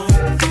the joint.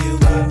 Feel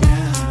me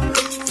now.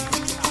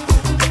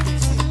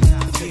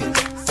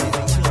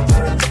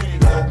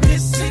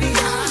 This City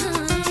High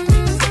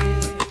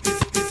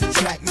is a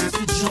track that's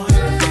the joint.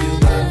 Feel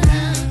me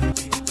now.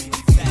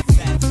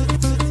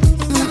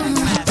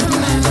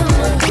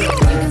 You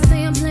can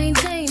say I'm plain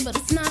Jane, but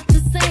it's not the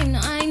same. No,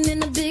 I ain't in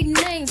the big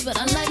names, but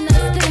I like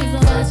nice things. I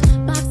watch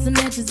boxing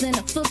matches and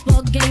the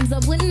football games. I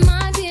wouldn't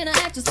mind being an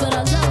actress, but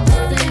I love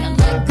to sing. I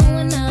like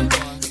going out,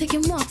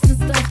 taking walks and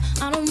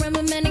stuff. I don't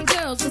remember many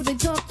girls, cause they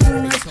talk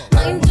too much.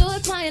 I enjoy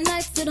playing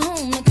nights at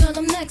home, the girl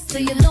I'm next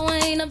to you. Though I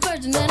ain't a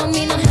virgin, that don't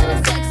mean I'm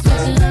having sex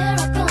with you. There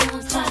I go,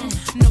 I'm fighting,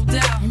 no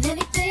doubt. And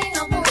anything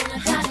I want, I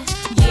got it.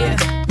 Yeah.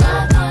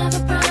 My vibe, a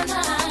brown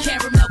eye.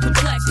 Caramel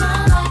complexion.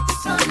 I like the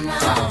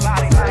sunrise.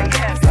 Body like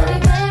yes.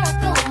 Anywhere I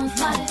go, I'm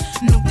fighting,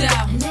 no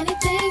doubt. And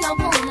anything I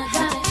want, I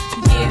got it.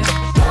 Yeah.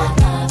 My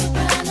vibe, a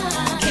brown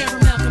eye.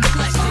 Caramel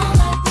complexion. I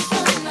like the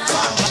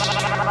sunrise.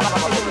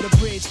 Yo, the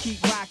bridge keep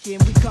rocking,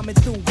 we coming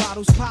through,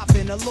 bottles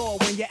popping. Allure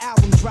when your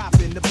album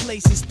dropping, the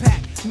place is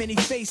packed. Many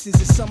faces,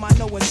 and some I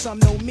know and some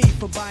know me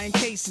for buying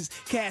cases.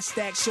 Cash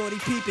stack, shorty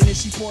peeping, and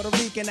she Puerto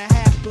Rican, a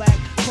half black.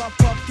 Puff,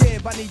 puff,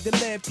 give, I need to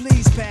live,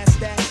 please pass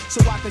that.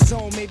 So I can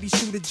zone, maybe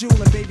shoot a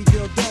jewel and baby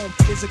girl dome.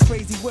 It's a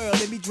crazy world,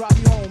 let me drop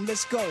you home,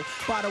 let's go.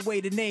 By the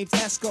way, the name's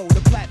Esco,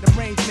 the platinum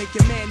range, make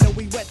your man know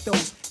we wet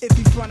those. If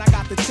he front, I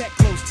got the tech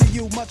close. To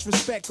you, much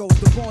respect goes,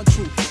 the born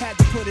true. Had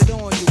to put it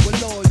on you,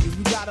 allure you.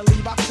 You gotta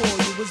leave, I call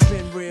you, it's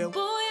been real. Boy,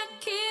 I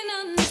can't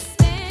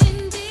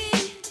understand it.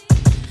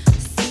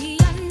 See,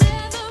 I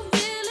never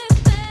really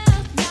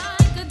felt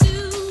like I do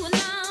when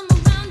I'm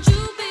around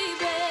you,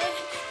 baby.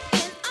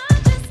 And I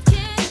just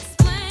can't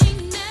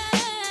explain it.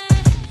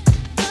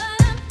 But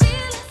I'm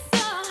feeling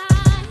so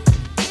high,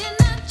 and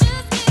I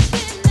just can't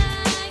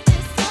deny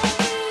it's on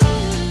you.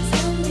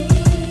 Tell me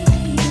you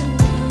want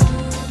my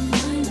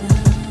love.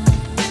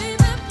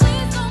 Baby,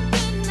 please don't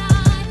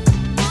deny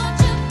what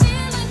you're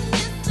feeling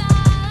inside.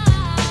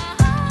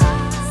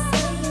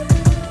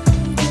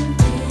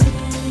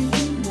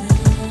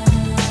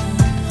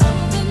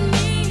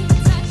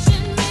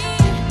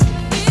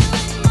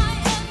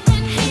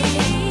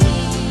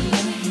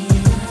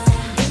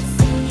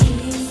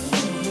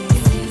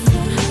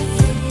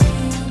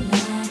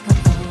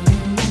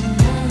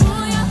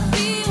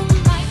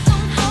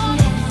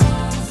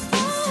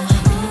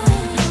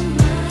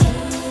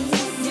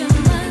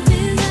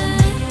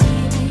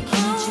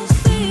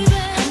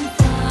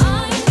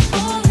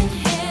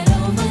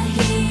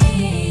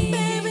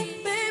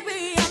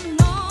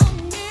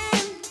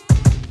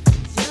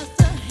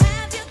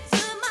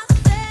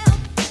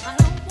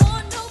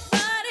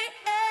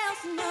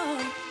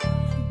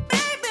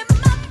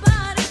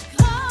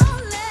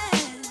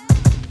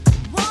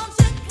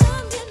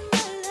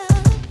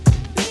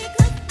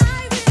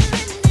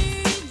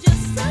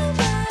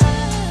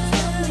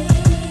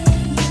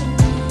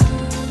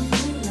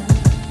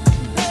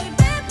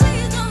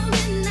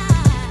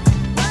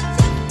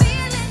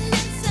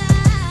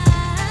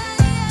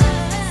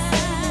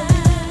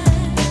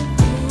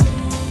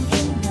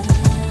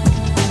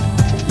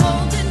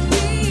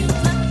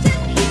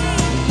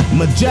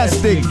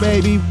 Majestic,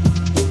 baby.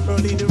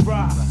 Early to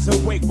rise,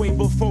 awake way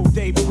before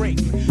they break.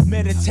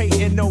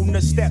 Meditating on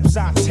the steps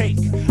I take.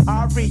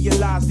 I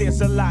realize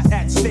there's a lot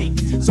at stake.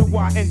 So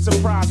I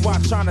enterprise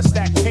while trying to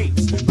stack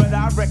capes. But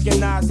I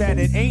recognize that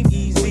it ain't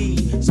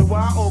easy. So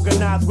I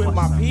organize with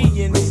my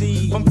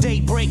PNC. From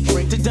daybreak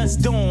to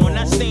dusk dawn,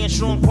 I stand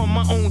strong on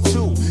my own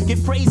too.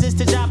 Give praises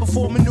to job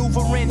before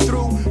maneuvering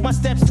through. My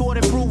steps toward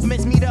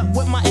improvements. Meet up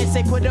with my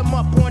essay, put them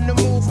up on the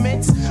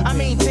movements. I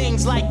mean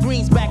things like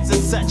greensbacks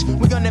and such.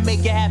 We're gonna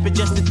make it happen,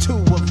 just the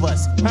two of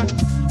us. Huh?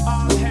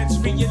 All heads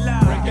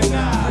realize,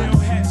 recognize. Real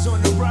heads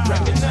on the rise,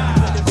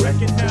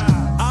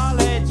 recognize. All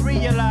heads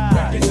realize,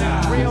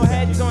 recognize. Real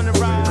heads on the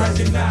rise,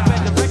 recognize.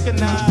 Better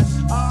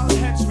recognize. All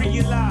heads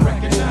realize,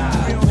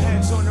 recognize. Real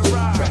heads on the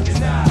rise,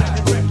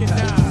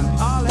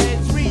 recognize. All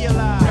heads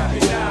realize,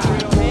 recognize.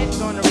 Real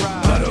heads on the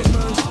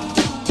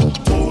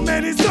rise. Too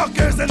many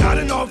suckers and not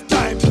enough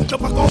time to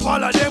pack up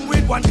all of them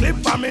with one clip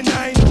from me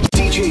 9.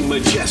 DJ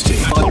Majestic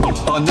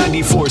on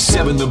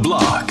 94.7 The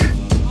Block.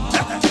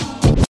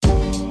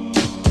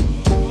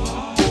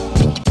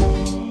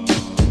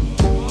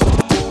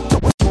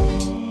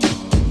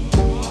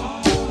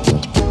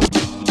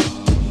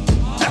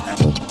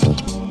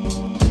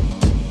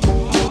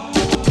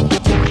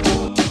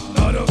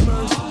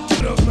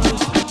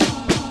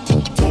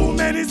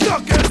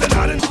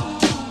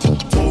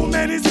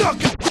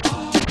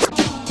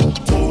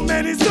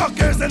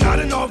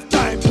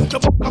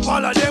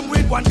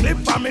 one clip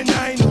from me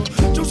nine.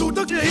 To shoot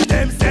to kill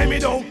them, say me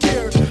don't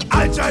care.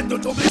 I tried to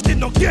trouble it,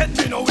 no get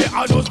me nowhere.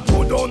 I just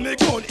put down me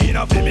gun in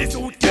a me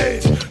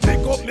suitcase. Pick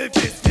up me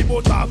fist, me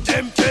both have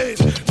them face.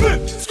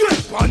 Flip,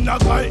 script, on a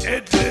guy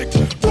head lick.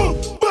 Boom,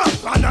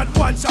 back, and at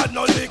one shot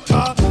no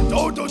liquor.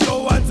 Toe to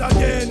toe once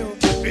again.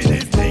 We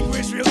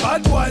distinguish real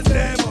bad boys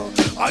them.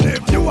 And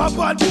if you a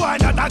bad boy,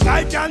 not a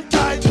guy can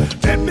tie.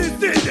 Let me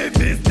see the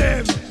fist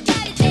them.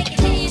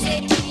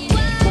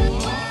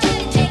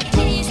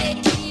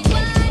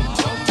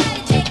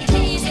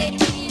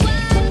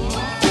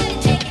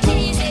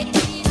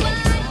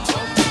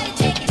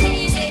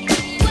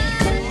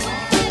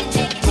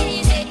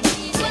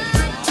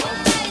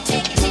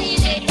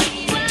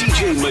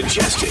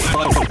 Majestic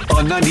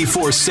on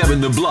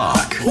 94.7 The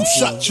Block. Who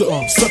shot you?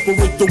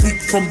 Separate the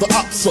weak from the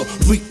opsa.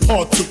 Bleak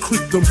hard to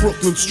creep them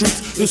Brooklyn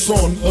streets. It's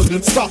on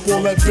again. Stop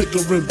all that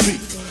bickering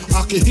beef.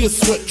 I can hear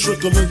sweat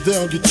trickling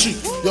down your cheek.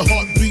 Your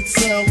heartbeat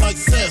sound like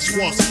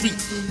Sasquatch feet.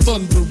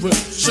 Thundering,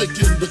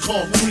 shaking the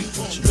concrete.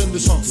 Then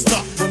this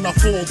stop when I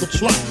fall the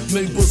plot.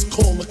 Neighbors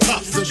call the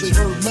cops as they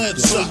heard mad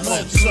shots.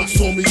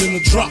 Saw me in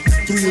the drop,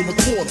 3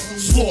 1/4.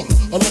 Slaughter,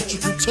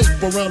 electrical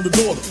tape around the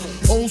daughter.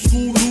 Old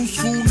school, new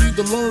school, need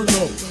to learn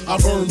though.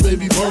 I burn,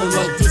 baby, burn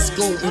like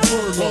disco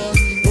inferno.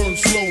 Burn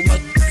slow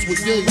like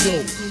with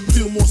yayo.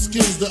 Feel more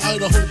skins than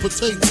Idaho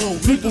potato.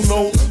 People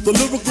know the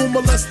lyrical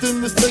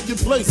molesting is taking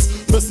place.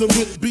 Messing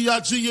with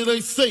B.I.G. it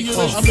ain't safe.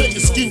 I make a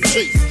skin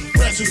shape.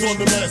 Rashes on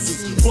the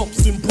masses.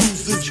 Bumps and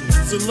bruises.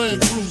 And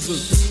Land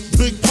Cruisers.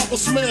 Big Papa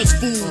smash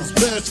fools,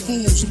 bash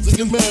fools.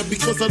 Thinking mad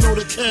because I know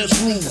the cash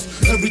rules.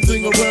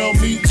 Everything around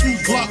me, 2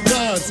 Glock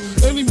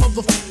 9s. Any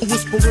motherfucker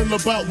whispering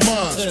about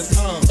mine.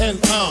 And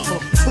I'm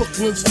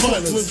Brooklyn's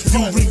finest.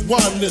 You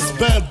rewind this,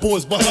 bad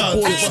boys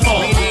behind this.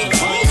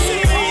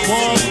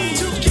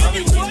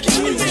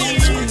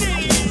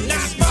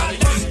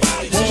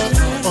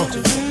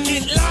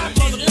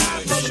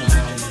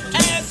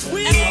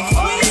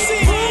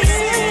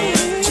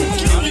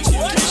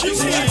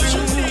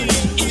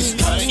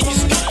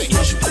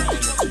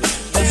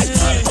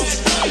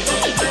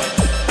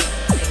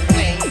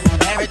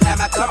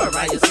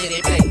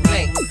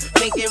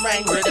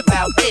 Ring, word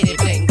about bitty,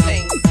 bling,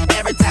 bling.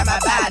 Every time I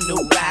buy a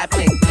new ride,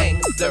 bling, bling.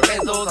 The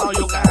Renzo's on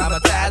Yokohama,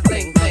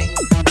 bling, bling.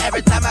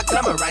 Every time I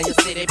come around your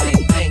city,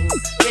 bling, bling.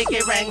 Pinky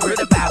ring, word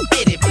about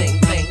bitty, bling,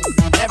 bling.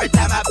 Every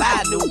time I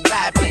buy a new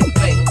ride, bling,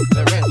 bling.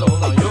 The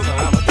Renzo's on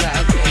Yokohama,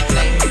 bling,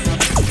 bling.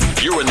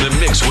 You're in the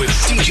mix with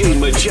DJ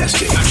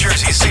Majestic, the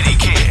Jersey City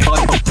Kid,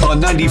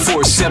 on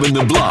 94.7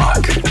 The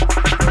Block.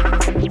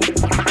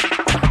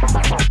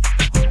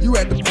 You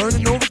had to burn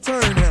and no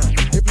return, huh?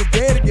 If you're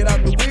dead to get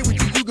out the way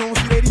with you, you gon'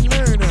 see that he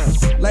learn,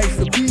 huh? Life's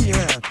a bee,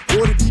 huh?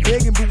 Or to be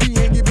begging, but we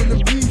ain't giving them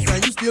beats, huh?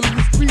 You still in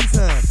the streets,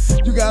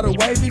 huh? You got a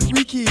wife and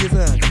 3 kids,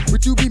 huh?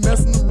 But you be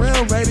messing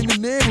around right in the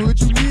neighborhood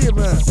you live,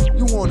 huh?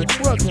 You want a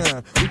truck,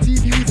 huh? With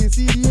TVs and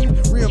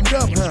CDs rimmed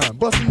up, huh?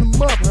 Busting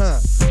them up,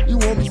 huh? You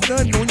want me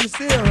stunting on your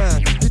cell, huh?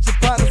 Get your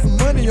partner some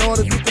money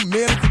orders with the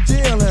mail to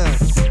jail,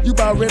 huh? You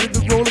about ready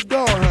to roll a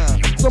door, huh?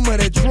 Some of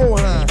that draw,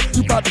 huh?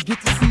 You about to get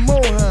you some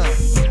more, huh?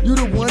 You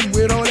the one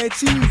with all that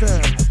cheese,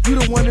 huh? You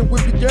the one that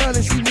whip your girl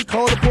and she would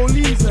call the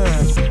police,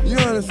 huh? You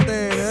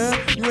understand, huh?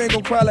 You ain't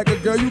gonna cry like a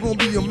girl, you gonna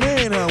be your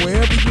man, huh?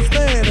 Wherever you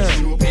stand, huh?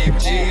 You a baby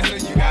chaser,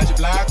 you got your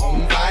block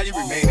on fire, you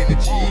remain in the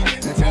G.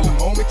 Until the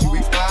moment you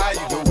expire,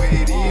 you know what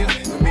it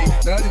is. To make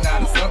nothing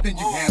out of something,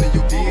 you handle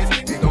your biz.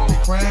 They don't be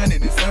crying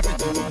and it's something,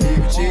 you a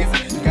baby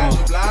chaser. You got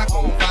your block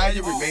on fire,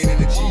 you remain in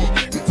the G.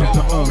 Until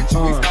the moment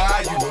you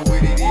expire, you know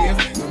what it is.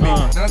 To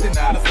make nothing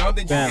out of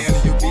something, you handle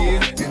your biz.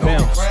 They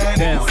don't be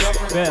crying and it's something.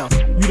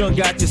 You done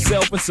got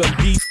yourself in some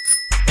deep.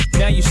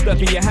 Now you stuck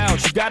in your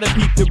house, you gotta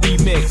peep the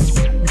remix.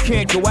 You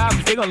can't go out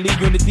cause they gon' leave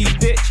you in the deep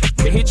ditch.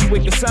 They hit you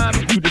with the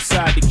assignment, you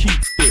decide to keep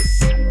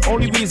it.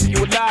 Only reason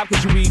you alive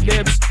cause you read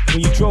lips.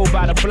 When you drove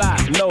by the block,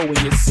 low in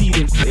your seat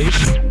and fish.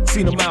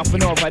 Seen them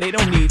mouthing off, how they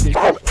don't need this.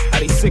 How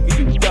they sick of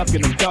you,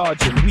 ducking them,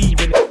 dodging,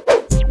 weaving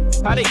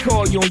it. How they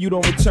call you and you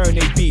don't return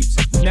their beeps.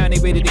 Now they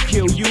ready to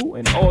kill you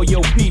and all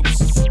your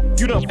peeps.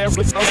 You done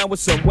ever around with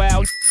some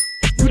wild.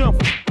 You done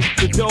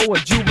the dough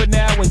of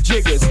Juvenile and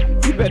Jiggers.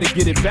 You better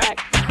get it back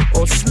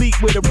or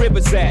sleep where the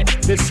river's at.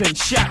 They send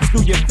shots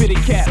through your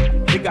fitted cap.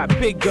 They got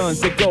big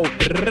guns that go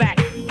rack,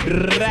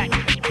 rack,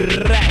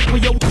 rack.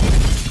 When your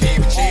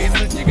baby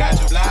chaser, you got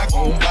your block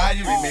on fire,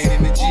 you remain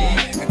in the G.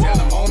 Until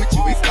the moment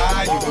you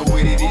expire, you know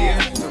what it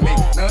is. To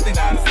make nothing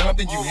out of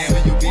something, you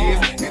handle your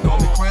biz. And don't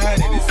be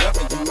crying and it's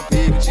something, you a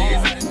baby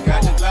chaser. You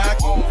got your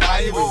block on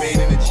fire, you remain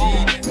in the G.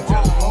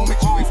 Until the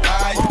moment you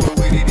expire, you know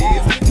what it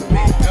is. To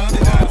make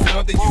nothing out of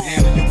something, you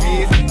handle your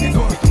biz. And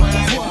don't be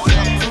crying and it's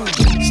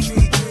something.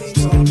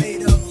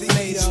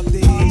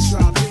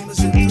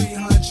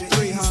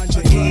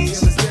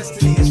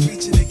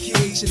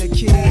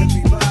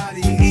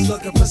 Everybody's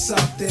looking for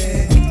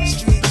something.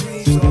 Street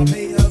dreams are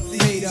made up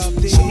these.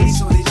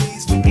 Shorties on the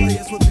G's for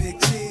players with big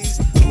G's.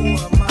 Who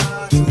am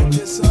I to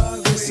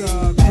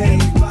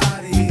disagree?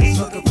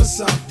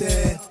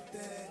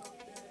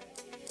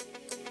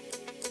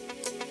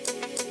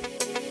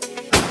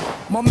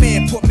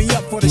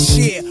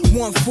 Yeah,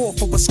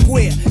 1/4 of a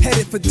square,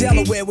 headed for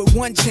Delaware with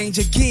one change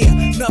of gear.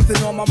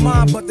 Nothing on my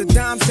mind but the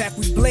dime sack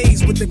we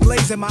blaze, with the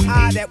glaze in my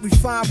eye that we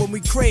find when we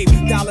crave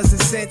dollars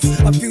and cents.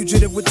 A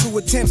fugitive with 2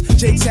 attempts.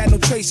 Jake's had no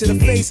trace of the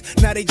face,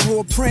 now they drew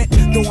a print.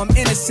 Though I'm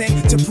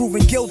innocent to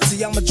proving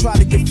guilty, I'ma try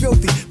to get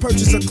filthy.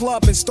 Purchase a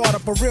club and start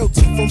up a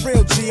realty. For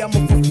real, G,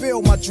 I'ma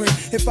fulfill my dream.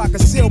 If I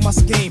conceal my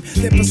scheme,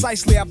 then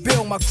precisely I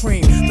build my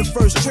cream. The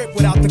first trip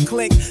without the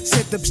click,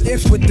 sent the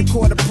stiff with the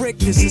quarter brick.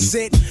 This is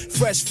it,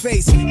 fresh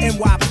face,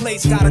 NY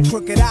plates, got a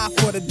crooked eye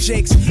for the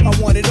Jakes. I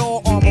want it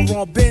all, armor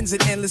on bins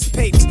and endless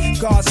papes.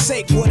 God's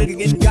sake, what did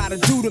it gotta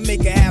do to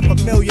make a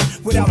 $500,000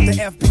 without the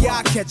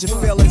FBI catching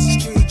feelings?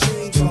 Street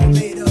dreams all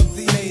made of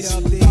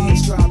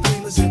these, drop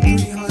beamers and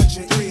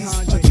 300.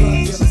 A drug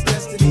dealer's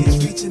destiny is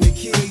reaching the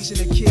key.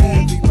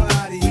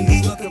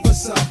 Everybody's looking for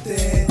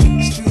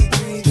something. Street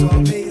dreams all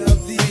made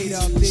of these.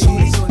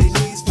 Shorties on their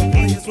knees for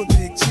players with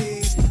big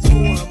cheese. Who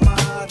am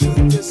I to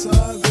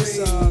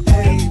disagree?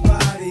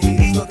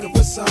 Everybody's looking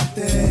for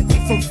something.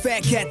 From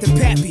fat cat to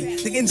pappy,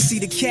 the NC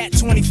the cat,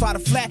 25 to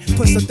flat,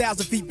 push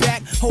 1,000 feet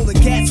back.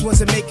 Holding cats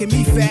wasn't making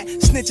me fat.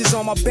 Snitches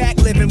on my back,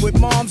 living with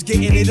moms,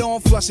 getting it on,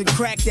 flushing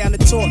crack down the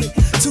toilet.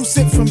 2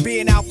 sips from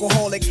being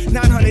alcoholic,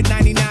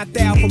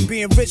 999,000 from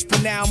being rich,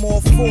 but now I'm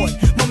all for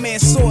it. My man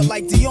saw it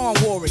like Dionne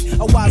Warwick.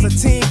 A wiser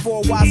team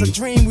for a wiser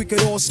dream we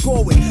could all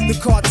score with. The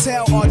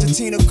cartel,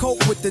 Argentina,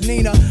 coke with the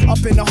Nina.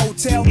 Up in the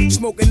hotel,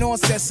 smoking on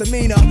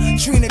Sesamina.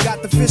 Trina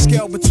got the fish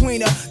scale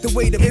between her. The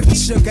way the baby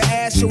shook her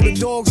ass, showed the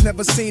dogs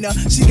never seen her.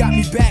 She got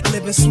me back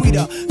living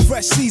sweeter.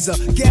 Fresh Caesar,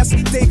 guess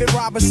David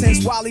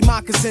Robinson's, Wally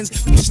moccasins.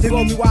 They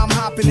roll me while I'm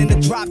hopping in the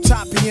drop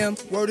top PM.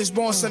 Word is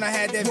born, son, I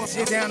had that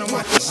shit down on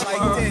my dish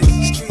like this.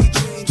 Street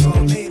dreams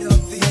all made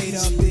of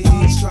these.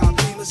 Drop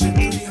beamers and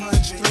 300.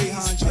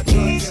 A drug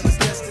dealer's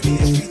destiny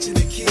is reaching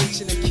the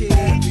key.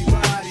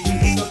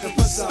 Everybody's looking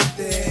for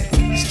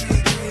something.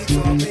 Street dreams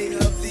all made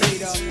of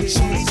these.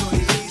 Shorties on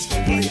their knees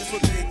for players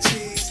with big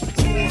cheese.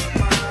 Who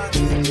am I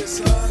to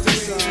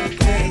disagree?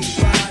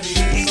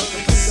 Everybody's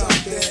looking for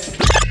something.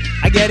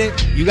 I get it.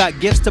 You got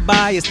gifts to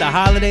buy. It's the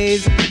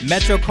holidays.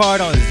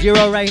 MetroCard on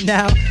 0 right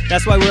now.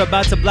 That's why we're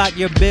about to block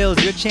your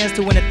bills. Your chance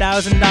to win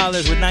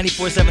 $1,000 with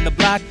 94.7 The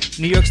Block,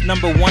 New York's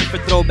 #1 for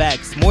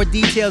throwbacks. More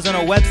details on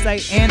our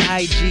website and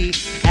IG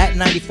at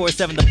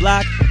 94.7 The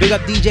Block. Big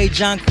up DJ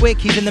John Quick.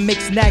 He's in the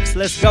mix next.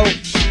 Let's go.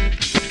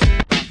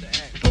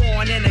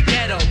 Born in the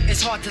ghetto,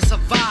 it's hard to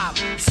survive.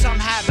 Some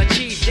have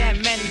achieved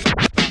and many.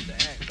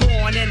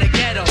 Born in the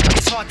ghetto,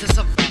 it's hard to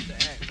survive.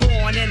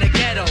 Born in the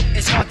ghetto,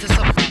 it's hard to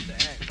survive.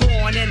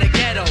 Born in the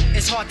ghetto,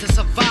 it's hard to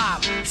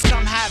survive.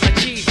 Some have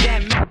achieved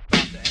and many.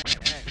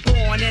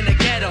 Born in the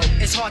ghetto,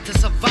 it's hard to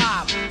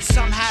survive.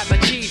 Some have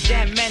achieved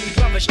and many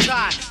brothers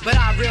tried, but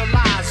I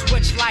realize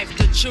which life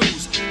to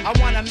choose. I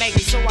wanna make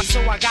it so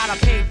I gotta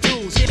pay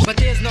dues. But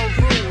there's no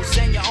rules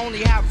and you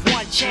only have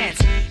one chance.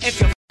 If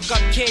you fuck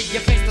up, kid, you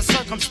face the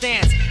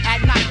circumstance.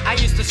 At night, I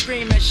used to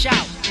scream and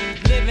shout,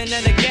 living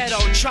in the ghetto,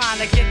 trying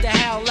to get the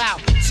hell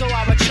out. So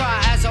I would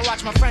try as I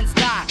watch my friends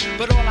die,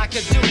 but all I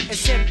could do is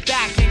sit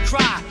back and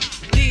cry.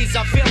 These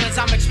are feelings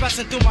I'm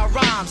expressing through my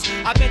rhymes.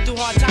 I've been through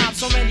hard times,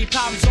 so many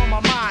problems on my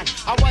mind.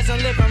 I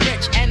wasn't living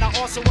rich and I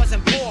also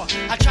wasn't poor.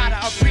 I try to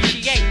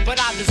appreciate, but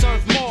I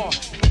deserve more.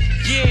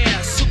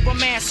 Yeah,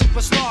 Superman,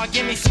 superstar,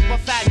 give me super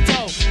fat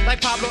dough,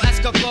 like Pablo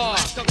Escobar.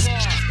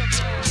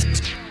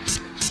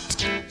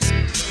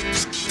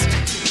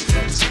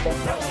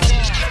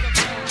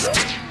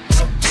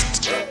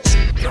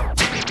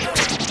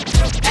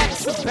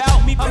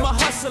 About me, I'm a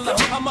hustler,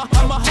 I'm a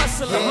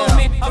hustler,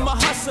 homie, I'm a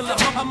hustler,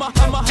 I'm a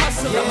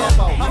hustler,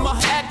 I'm a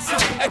ax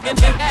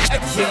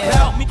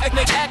about me,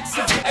 ax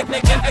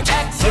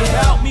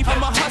about me,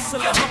 I'm a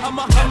hustler, I'm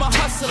a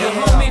hustler,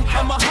 homie,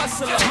 I'm a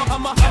hustler,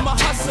 I'm a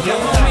hustler,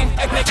 homie,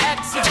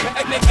 ax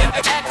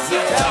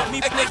about me,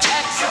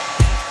 ax.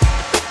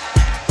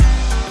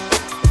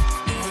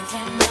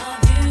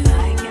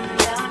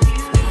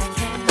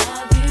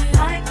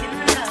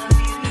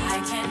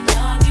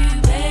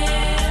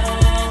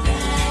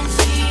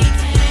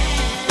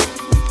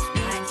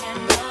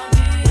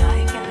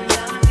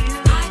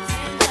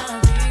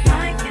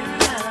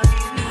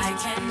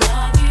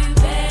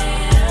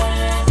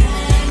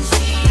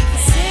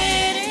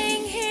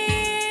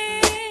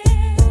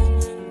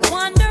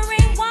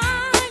 Wondering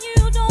why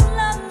you don't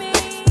love me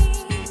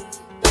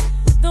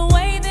the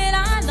way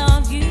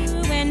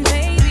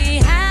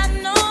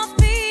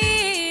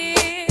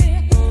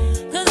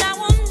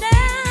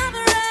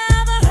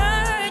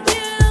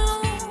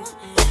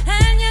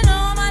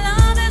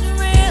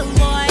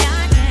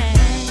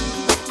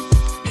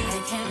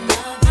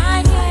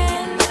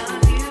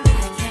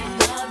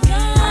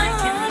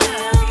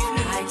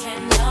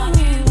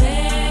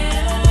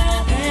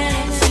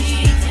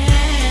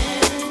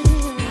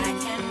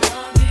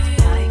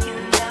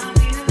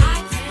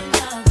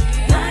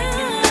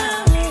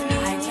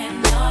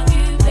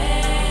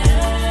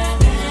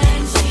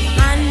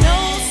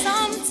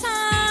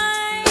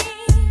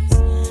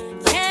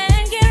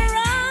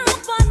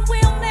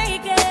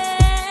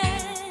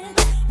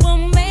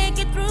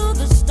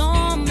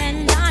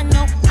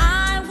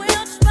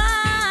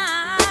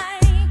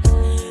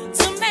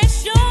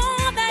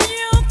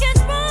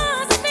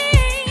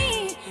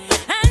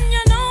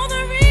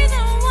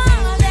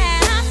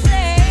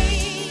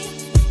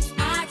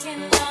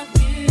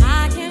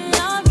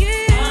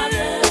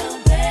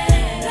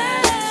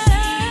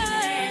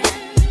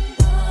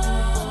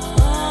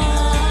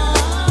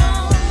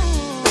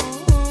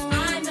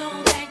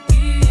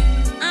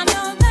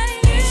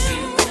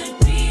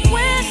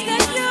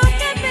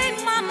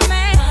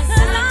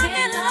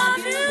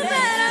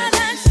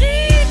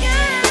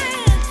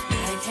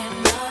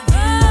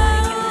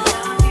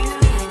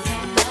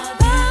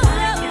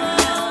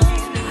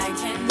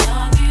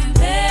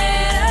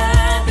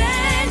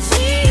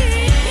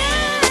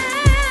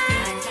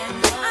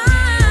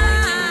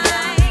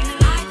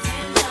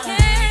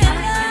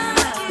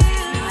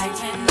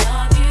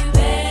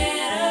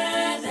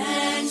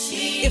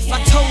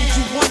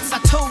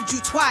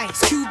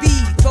nice.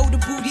 QB, throw the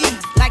booty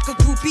like a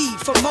groupie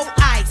for more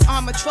ice.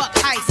 Armor truck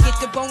heist, get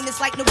the bonus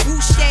like no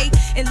Boucher.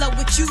 In love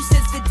with you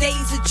since the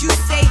days that you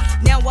say.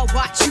 Now I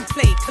watch you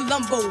play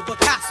Columbo,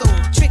 Picasso.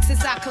 Tricks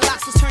inside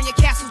colossals, turn your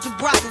castles to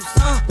brothels.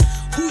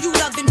 Who you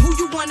loving, who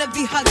you wanna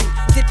be hugging?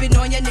 Dipping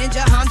on your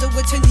Ninja Honda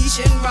with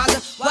Tanisha and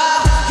Rhonda.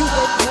 Wow, you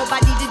work more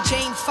body than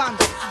Jane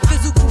Fonda.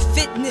 Physical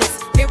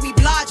fitness, Mary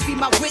Blige be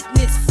my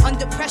witness.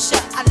 Under pressure,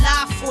 I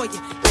lie for you,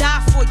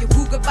 die for you.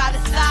 Ruger by the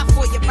thigh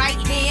for you, right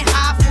hand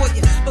high for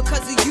you.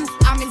 Because of you,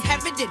 I'm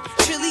inheriting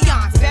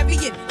trillions,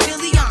 burying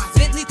billions,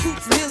 Bentley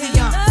coupes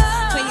millions.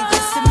 Playing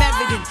this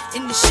Samaritan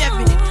in the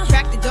Sheridan.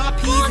 Crack the Don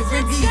P's and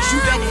Rim B's, you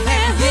better have